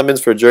a summons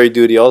for jury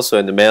duty also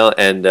in the mail,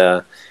 and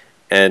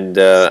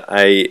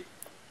I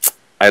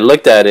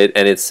looked at it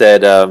and it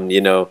said,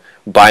 you know,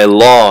 by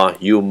law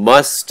you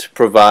must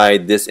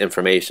provide this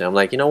information. I'm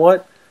like, you know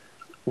what?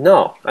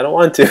 No, I don't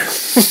want to. Yeah.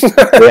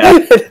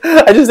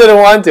 I just didn't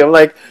want to. I'm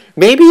like,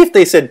 maybe if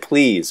they said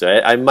please,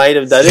 right, I might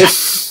have done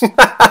it.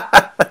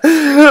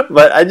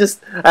 But I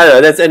don't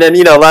know. And then,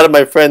 you know, a lot of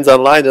my friends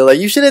online, they're like,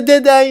 you should have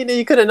did that. You know,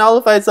 you could have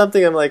nullified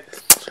something. I'm like,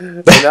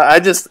 you know, I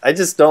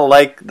just don't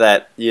like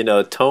that, you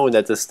know, tone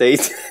that the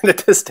state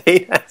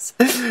has.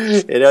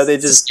 You know, they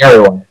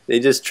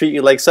just treat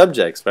you like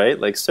subjects, right?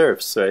 Like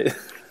serfs, right?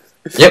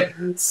 Yep.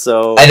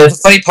 So, and the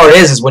funny part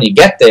is when you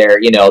get there,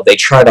 you know, they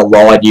try to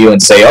laud you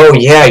and say, oh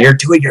yeah, you're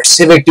doing your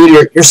civic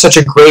duty, you're such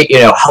a great, you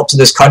know, help to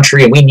this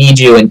country and we need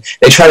you, and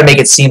they try to make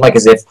it seem like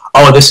as if,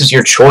 oh, this is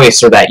your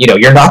choice, or that, you know,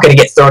 you're not going to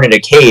get thrown in a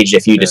cage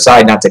if you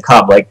decide not to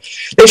come. Like,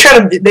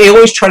 they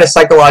always try to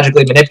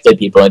psychologically manipulate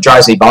people, and it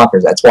drives me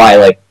bonkers. That's why,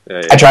 like,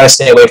 I try to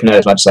stay away from that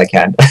as much as I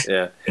can.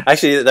 Yeah.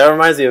 Actually, that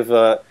reminds me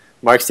of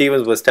Marc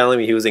Stevens was telling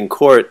me he was in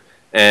court,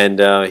 and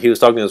he was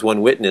talking to this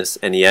one witness,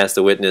 and he asked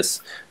the witness,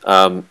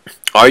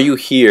 are you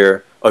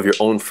here of your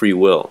own free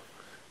will?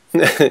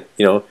 You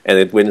know, and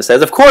the witness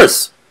says, of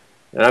course,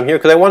 and I'm here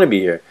because I want to be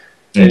here.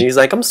 And he's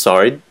like, I'm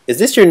sorry, is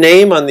this your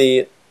name on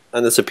the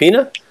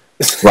subpoena?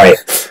 Right.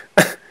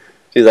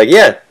 She's like,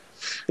 yeah.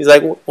 He's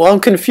like, well, I'm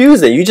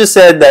confused then. You just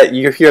said that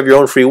you're here of your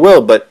own free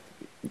will, but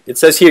it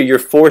says here you're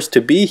forced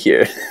to be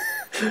here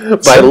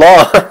by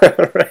law.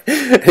 Right?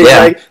 Yeah.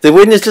 Like, the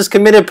witness just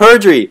committed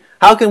perjury.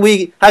 How can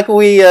we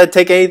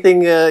take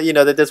anything you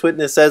know, that this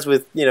witness says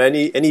with, you know,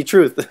 any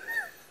truth?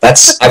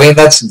 It's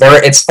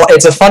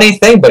a funny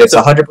thing, but it's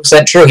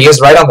 100% true. He is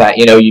right on that.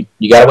 You know, you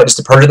got a witness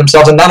to perjure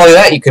themselves, and not only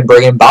that, you can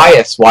bring in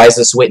bias. Why is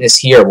this witness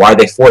here? Why are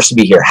they forced to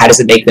be here? How does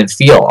it make them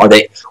feel?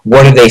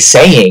 What are they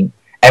saying,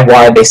 and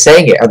why are they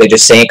saying it? Are they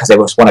just saying it because they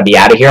just want to be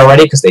out of here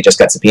already because they just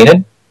got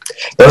subpoenaed?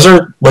 Those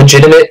are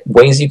legitimate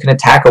ways you can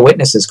attack a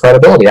witness's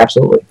credibility.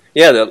 Absolutely.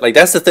 Yeah, like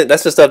that's the thing.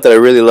 That's the stuff that I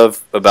really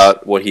love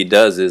about what he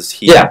does. Is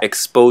he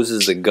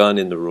exposes the gun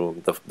in the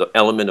room, the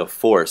element of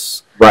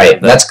force. Right.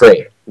 That's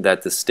great.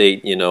 That the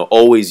state, you know,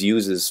 always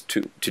uses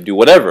to do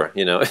whatever.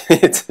 You know,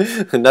 it's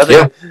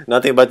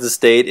nothing about the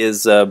state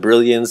is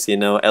brilliance, you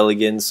know,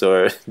 elegance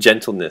or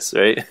gentleness,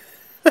 right?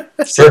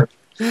 Sure.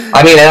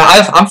 I mean,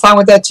 I'm fine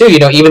with that too. You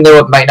know, even though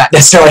it might not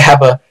necessarily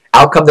have a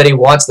outcome that he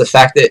wants, the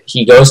fact that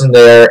he goes in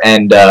there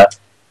and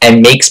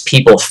makes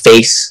people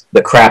face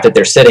the crap that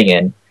they're sitting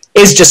in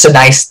is just a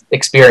nice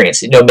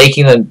experience. You know,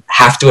 making them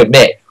have to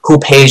admit who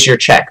pays your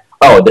check.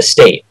 Oh, the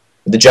state.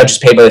 The judge is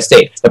paid by the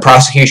state. The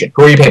prosecution.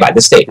 Who are you paid by? The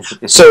state.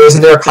 So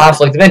isn't there a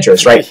conflict of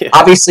interest, right? Yeah.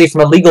 Obviously,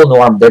 from a legal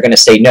norm, they're going to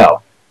say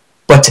no.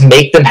 But to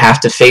make them have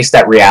to face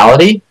that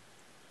reality,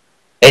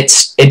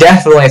 it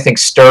definitely, I think,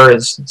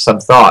 stirs some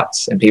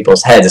thoughts in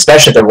people's heads,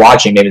 especially if they're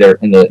watching. Maybe they're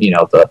in the, you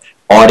know, the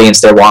audience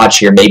they're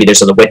watching, or maybe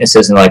there's other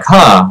witnesses, and they're like,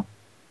 huh,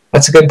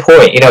 that's a good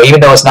point. You know, even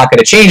though it's not going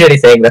to change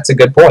anything, that's a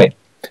good point.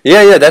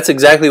 Yeah, yeah, that's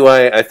exactly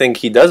why I think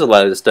he does a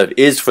lot of this stuff,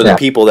 is for the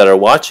people that are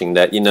watching,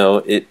 that,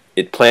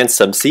 it plants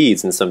some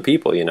seeds in some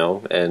people,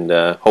 and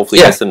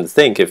hopefully gets them to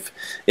think, if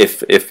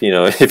if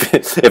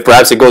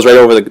perhaps it goes right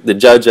over the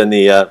judge and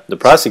the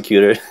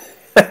prosecutor.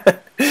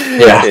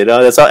 Yeah.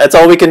 That's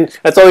all we can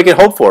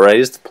hope for, right?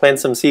 Just to plant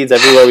some seeds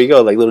everywhere we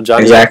go, like little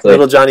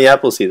Johnny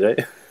Appleseed, right?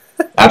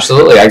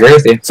 Absolutely, I agree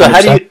with you.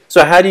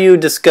 So how do you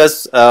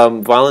discuss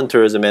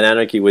voluntarism and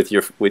anarchy with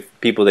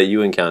people that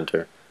you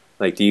encounter?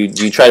 Like, do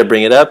you try to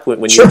bring it up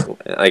when Sure.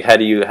 how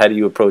do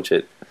you approach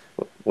it?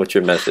 What's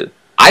your method?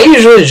 I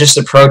usually just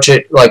approach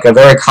it like a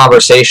very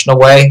conversational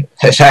way.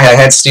 I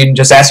had a student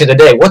just ask me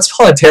today, "What's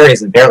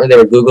voluntarism?" Apparently, they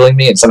were Googling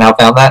me and somehow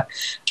found that.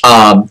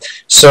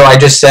 So I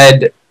just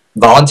said,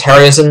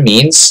 voluntarism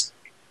means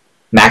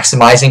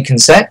maximizing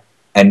consent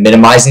and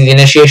minimizing the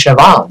initiation of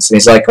violence. And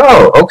he's like,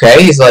 "Oh,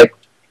 okay." He's like,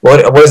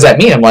 What does that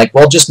mean?" I'm like,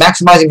 "Well, just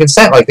maximizing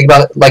consent. Like, think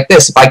about it like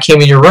this: if I came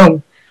in your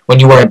room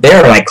when you weren't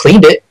there and I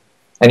cleaned it,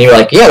 and you're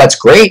like, 'Yeah, that's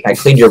great. I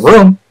cleaned your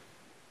room,'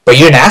 but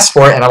you didn't ask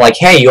for it, and I'm like,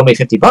 'Hey, you owe me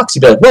 $50.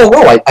 You'd be like,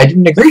 'Whoa, I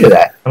didn't agree to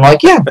that.' I'm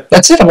like, 'Yeah,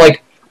 that's it.' I'm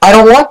like, I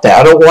don't want that.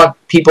 I don't want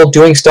people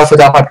doing stuff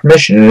without my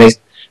permission." And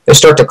they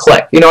start to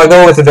click. I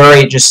go with a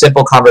very just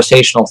simple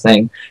conversational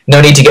thing. No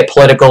need to get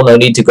political. No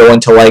need to go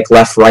into like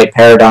left-right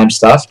paradigm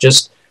stuff.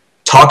 Just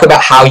talk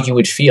about how you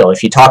would feel.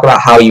 If you talk about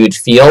how you would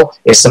feel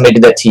if somebody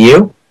did that to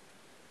you,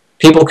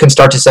 people can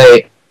start to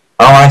say,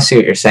 "Oh, I see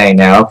what you're saying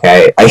now.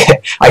 Okay,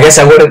 I guess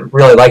I wouldn't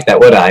really like that,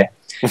 would I?"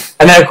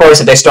 And then, of course,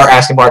 if they start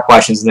asking more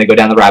questions and they go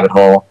down the rabbit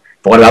hole,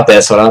 but what about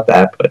this? What about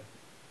that? But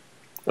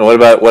And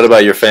what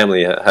about your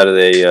family? How do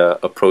they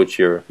approach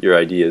your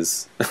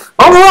ideas?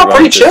 overall,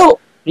 pretty chill.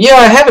 Yeah,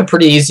 I have it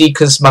pretty easy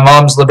because my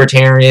mom's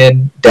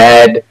libertarian.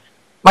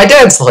 My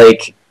dad's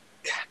like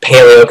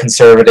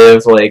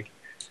paleo-conservative. Like,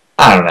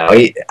 I don't know.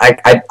 He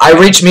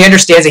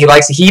understands that he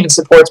likes it. He even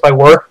supports my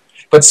work.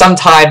 But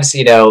sometimes,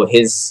 he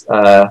gets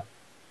caught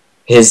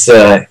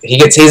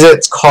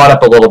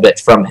up a little bit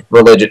for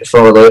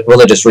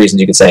religious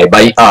reasons, you could say.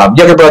 My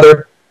younger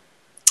brother,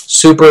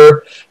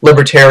 super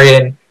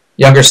libertarian.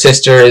 Younger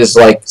sister is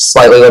like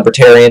slightly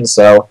libertarian.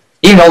 So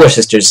even older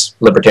sister's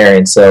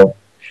libertarian. So,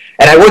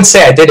 and I would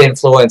say I did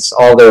influence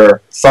all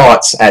their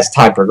thoughts as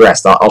time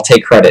progressed. I'll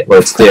take credit where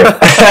it's due.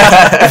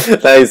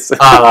 Nice.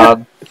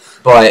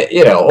 But,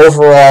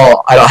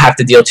 overall, I don't have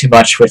to deal too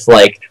much with,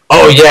 like,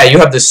 "Oh, yeah, you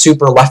have the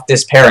super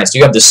leftist parents.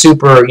 You have the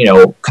super,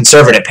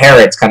 conservative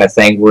parents," kind of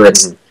thing, where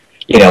it's,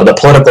 the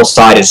political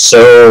side is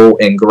so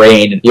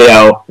ingrained,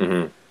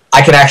 Mm-hmm.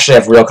 I can actually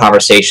have real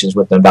conversations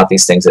with them about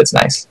these things. It's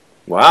nice.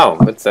 Wow,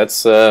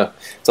 it's a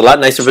lot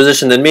nicer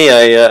position than me.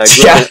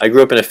 I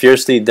grew up in a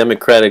fiercely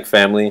democratic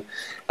family.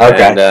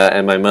 Okay.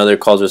 And my mother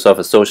calls herself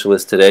a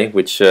socialist today,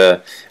 which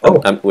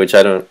which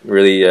I don't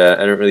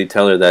really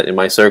tell her that in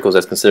my circles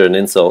that's considered an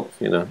insult.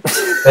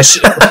 Does she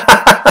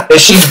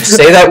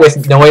say that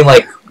with knowing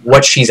like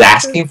what she's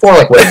asking for,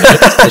 like what it means?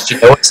 Does she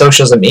know what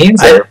socialism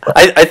means?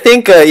 I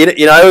think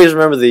I always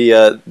remember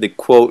the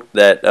quote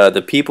that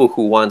the people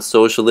who want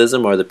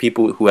socialism are the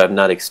people who have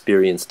not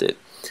experienced it.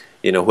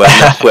 Who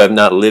have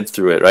not lived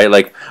through it, right?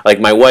 Like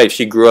my wife,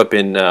 she grew up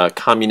in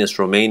communist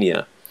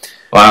Romania.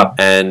 Wow.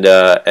 And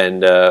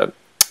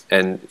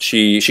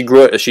she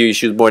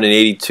was born in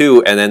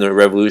 '82, and then the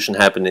revolution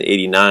happened in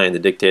 '89. The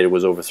dictator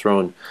was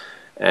overthrown,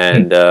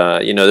 and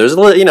there's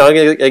a little,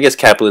 I guess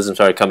capitalism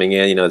started coming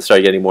in. It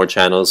started getting more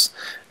channels,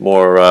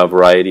 more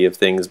variety of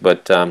things.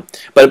 But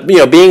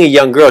being a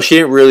young girl, she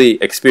didn't really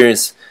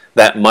experience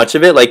that much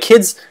of it. Like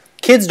kids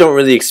don't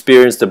really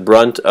experience the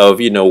brunt of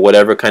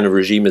whatever kind of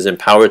regime is in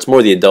power. It's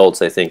more the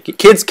adults, I think.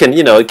 Kids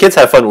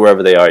have fun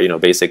wherever they are.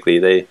 Basically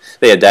they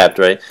adapt,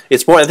 right? I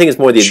think it's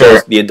more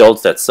the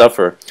adults that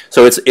suffer.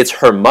 So it's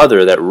her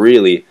mother that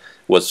really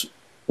was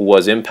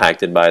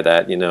impacted by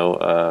that.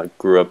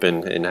 Grew up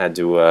and had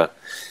to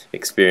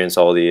experience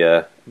all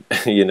the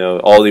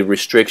all the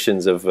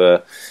restrictions of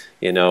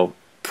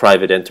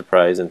private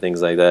enterprise and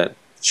things like that.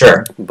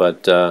 Sure.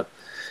 But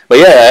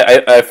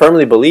yeah, I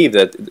firmly believe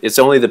that it's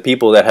only the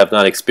people that have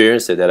not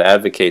experienced it that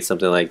advocate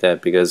something like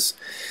that, because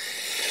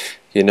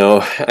and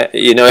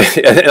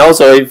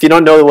also if you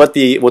don't know what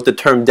the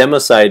term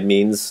democide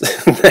means,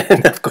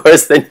 then of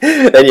course then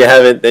you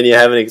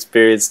haven't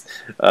experienced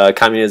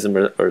communism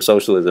or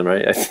socialism,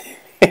 right?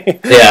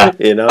 Yeah.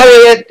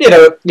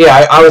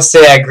 I would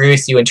say I agree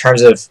with you in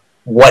terms of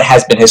what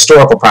has been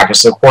historical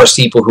practice. Of course,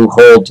 people who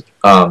hold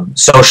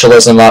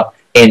socialism up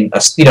in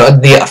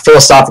the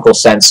philosophical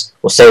sense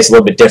will say it's a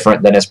little bit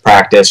different than its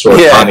practice, or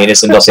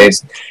communism, they'll say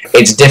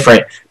it's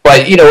different.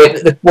 But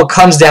what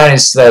comes down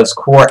is those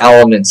core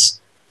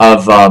elements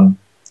of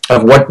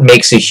what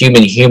makes a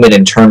human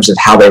in terms of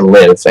how they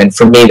live. And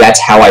for me, that's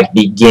how I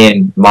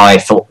begin my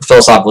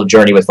philosophical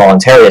journey with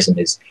voluntarism: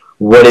 is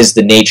what is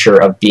the nature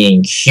of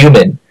being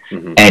human,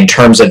 and in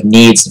terms of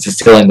needs,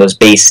 fulfilling those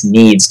base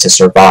needs to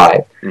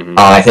survive.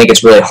 I think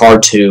it's really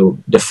hard to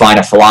define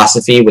a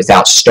philosophy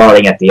without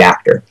starting at the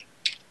actor.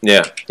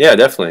 Yeah, yeah,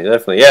 definitely,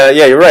 definitely. Yeah,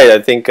 yeah, you're right. I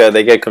think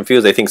they get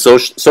confused. They think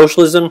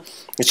socialism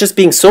is just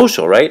being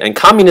social, right? And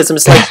communism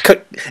is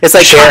like it's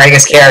like sharing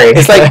is caring.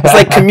 It's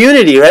like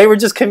community, right? We're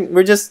just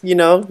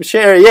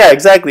sharing. Yeah,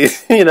 exactly.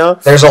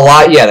 There's a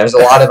lot. Yeah, there's a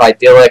lot of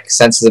idyllic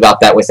senses about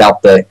that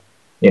without the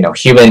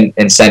human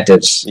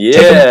incentives.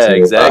 Yeah,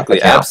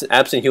 exactly.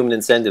 Absent human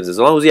incentives. As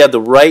long as you have the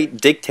right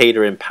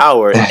dictator in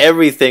power,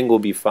 everything will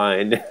be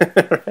fine.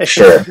 Right?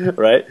 Sure.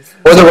 Right.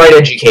 Or the right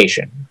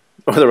education.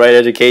 Or the right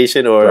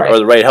education, or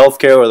the right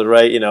healthcare, or the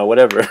right,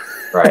 whatever.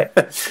 Right.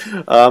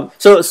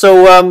 So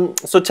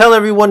tell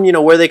everyone,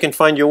 where they can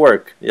find your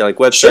work. Yeah, like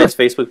websites,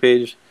 Facebook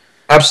page.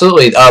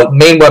 Absolutely.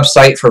 Main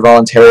website for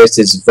Voluntaryists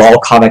is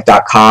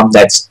volcomic.com.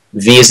 That's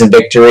V as in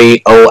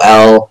victory,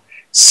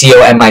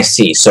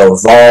 OLCOMIC. So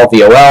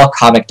VOL,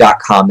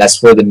 comic.com.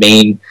 That's where the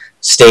main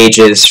stage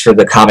is for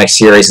the comic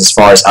series as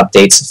far as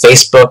updates.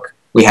 Facebook,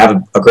 we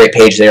have a great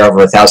page there, over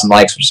 1,000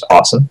 likes, which is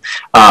awesome.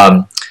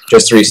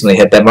 Just recently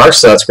hit that mark,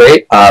 so that's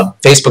great.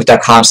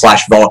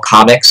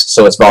 Facebook.com/volcomics,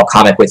 so it's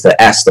volcomic with the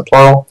S, the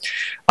plural.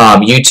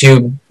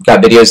 YouTube,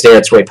 got videos there.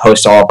 It's where we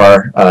post all of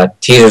our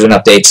teasers and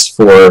updates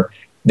for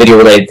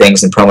video-related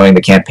things and promoting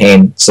the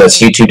campaign. So it's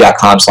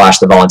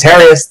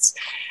youtube.com/thevoluntaryists.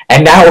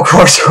 And now, of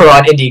course, we're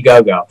on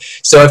Indiegogo.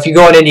 So if you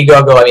go on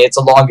Indiegogo, I mean, it's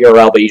a long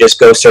URL, but you just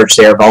go search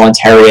there,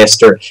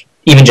 Voluntaryists, or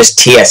even just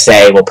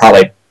TSA will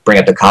probably bring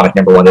up the comic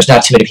 #1. There's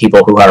not too many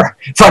people who are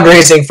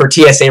fundraising for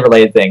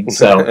TSA-related things,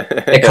 so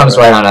it comes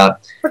right on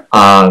up.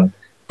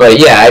 But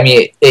yeah, I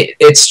mean,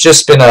 it's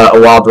just been a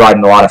wild ride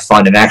and a lot of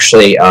fun. And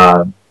actually,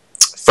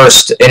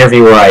 first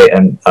interview where I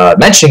am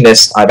mentioning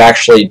this, I've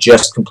actually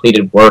just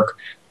completed work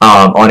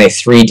on a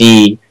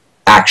 3D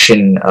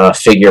action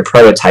figure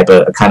prototype,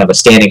 a kind of a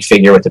standing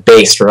figure with a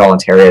base for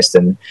Voluntaryists,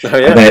 and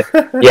I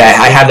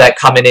have that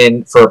coming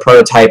in for a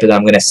prototype, and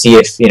I'm going to see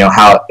if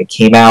how it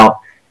came out.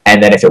 And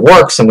then if it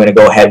works, I'm going to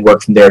go ahead and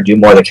work from there, do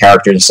more of the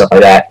characters and stuff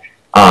like that.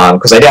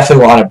 Because I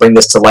definitely want to bring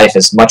this to life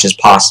as much as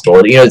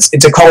possible.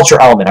 It's a culture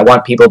element. I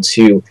want people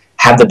to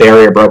have the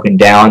barrier broken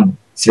down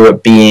through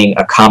it being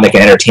a comic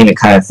and entertainment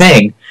kind of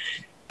thing,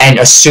 and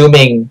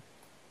assuming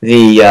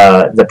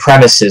the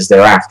premises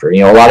thereafter.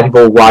 A lot of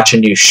people watch a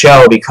new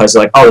show because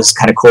they're like, oh, this is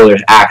kind of cool,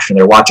 there's action.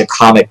 They'll watch a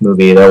comic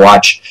movie, they'll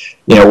watch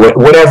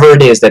whatever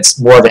it is that's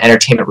more of an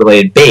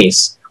entertainment-related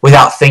base,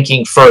 without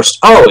thinking first,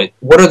 oh,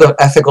 what are the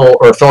ethical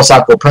or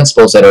philosophical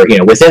principles that are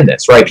within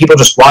this, right? People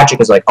just watch it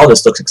because like, oh,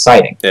 this looks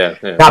exciting. Yeah.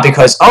 Not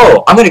because,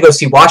 oh, I'm going to go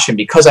see Watchmen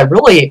because I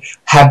really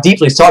have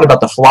deeply thought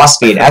about the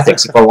philosophy and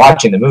ethics before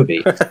watching the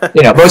movie.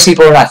 Most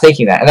people are not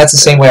thinking that. And that's the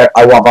same way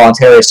I want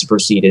Voluntaryists to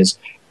proceed, is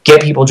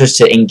get people just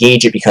to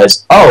engage it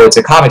because, oh, it's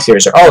a comic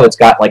series, or oh, it's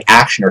got like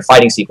action or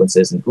fighting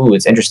sequences, and ooh,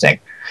 it's interesting.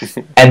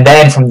 And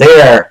then from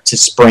there to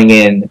spring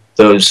in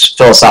those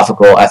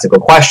philosophical, ethical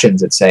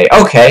questions that say,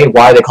 okay,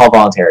 why are they called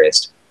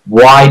voluntarists?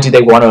 Why do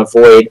they want to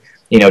avoid,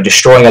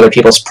 destroying other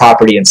people's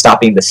property and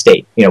stopping the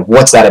state?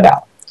 What's that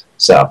about?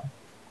 So.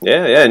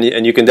 Yeah,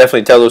 and you can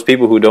definitely tell those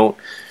people who don't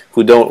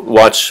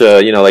watch,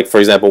 like for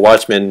example,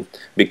 Watchmen,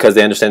 because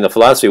they understand the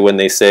philosophy when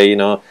they say,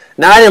 no,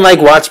 I didn't like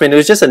Watchmen. It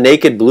was just a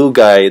naked blue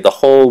guy the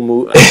whole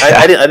movie.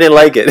 I didn't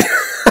like it.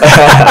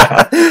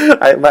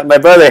 My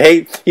brother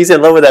he's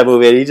in love with that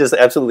movie, and he just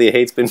absolutely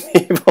hates when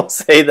people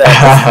say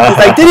that. He's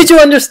like, didn't you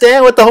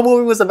understand what the whole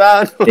movie was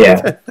about?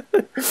 Yeah.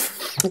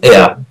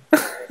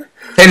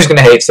 Haters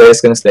gonna hate, so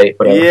it's gonna stay.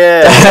 Whatever.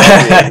 Yeah,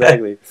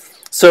 exactly.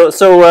 So,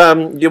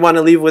 you want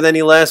to leave with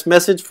any last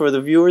message for the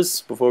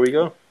viewers before we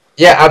go?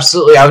 Yeah,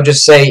 absolutely. I would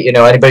just say,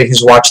 anybody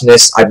who's watching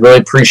this, I'd really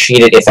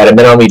appreciate it if at a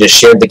minimum you just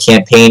shared the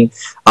campaign.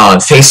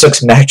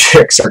 Facebook's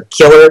metrics are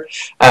killer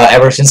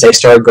ever since they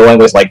started going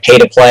with like pay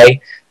to play.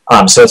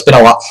 So it's been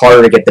a lot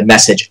harder to get the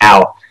message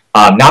out.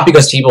 Not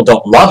because people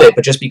don't love it,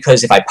 but just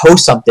because if I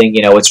post something,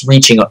 it's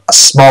reaching a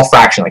small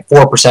fraction, like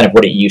 4% of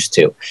what it used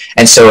to.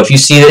 And so if you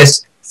see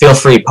this, feel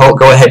free,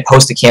 go ahead,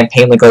 post a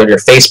campaign link on your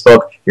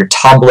Facebook, your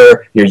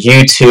Tumblr, your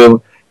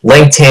YouTube,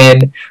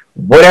 LinkedIn,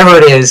 whatever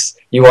it is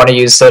you want to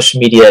use social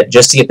media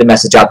just to get the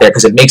message out there,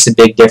 because it makes a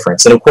big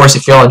difference. And of course,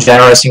 if you're feeling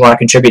generous, you want to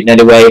contribute in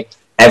any way,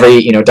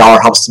 every dollar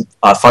helps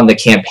fund the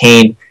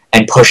campaign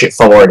and push it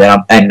forward.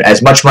 And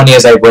as much money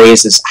as I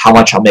raise is how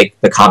much I'll make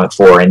the comic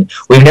for. And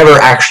we've never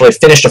actually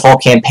finished a full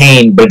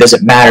campaign, but it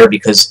doesn't matter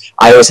because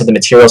I always have the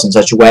materials in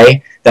such a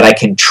way that I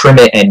can trim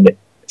it and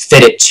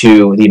fit it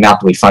to the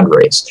amount that we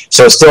fundraise.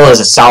 So it still is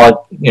a solid,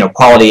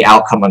 quality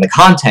outcome on the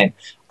content.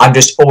 I'm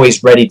just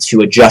always ready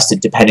to adjust it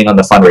depending on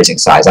the fundraising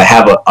size. I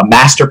have a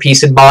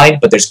masterpiece in mind,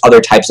 but there's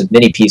other types of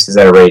mini pieces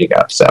that are ready to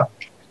go. So.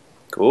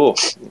 Cool.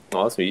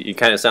 Awesome. You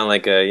kind of sound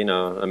like a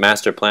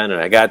master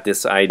planner. I got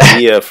this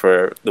idea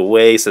for the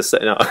way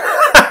society. No.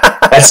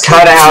 That's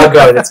kind of how it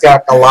goes. It's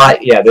got a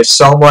lot. Yeah, there's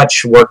so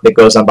much work that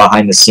goes on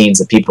behind the scenes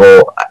that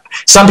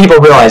some people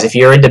realize. If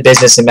you're into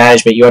business and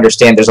management, you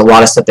understand there's a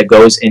lot of stuff that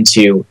goes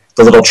into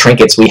the little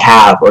trinkets we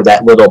have, or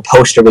that little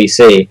poster we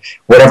see,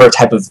 whatever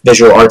type of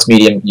visual arts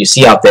medium you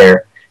see out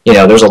there.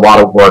 There's a lot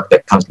of work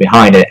that comes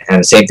behind it, and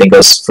the same thing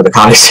goes for the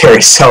comic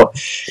series. So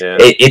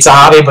it's a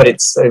hobby, but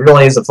it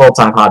really is a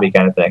full-time hobby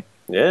kind of thing.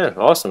 Yeah,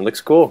 awesome. Looks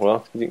cool.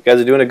 Well, you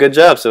guys are doing a good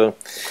job, so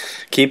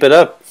keep it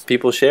up.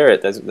 People share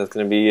it. That's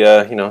going to be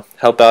you know,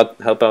 help out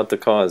the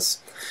cause.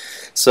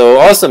 So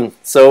awesome.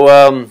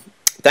 So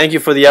thank you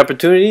for the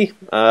opportunity,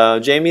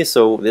 Jamie.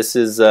 So this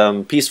is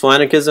Peaceful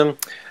Anarchism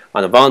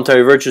on the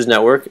Voluntary Virtues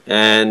Network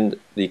and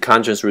the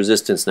Conscious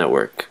Resistance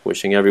Network.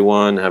 Wishing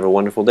everyone have a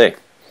wonderful day.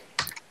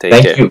 Take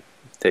care. Thank you.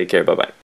 Take care. Bye-bye.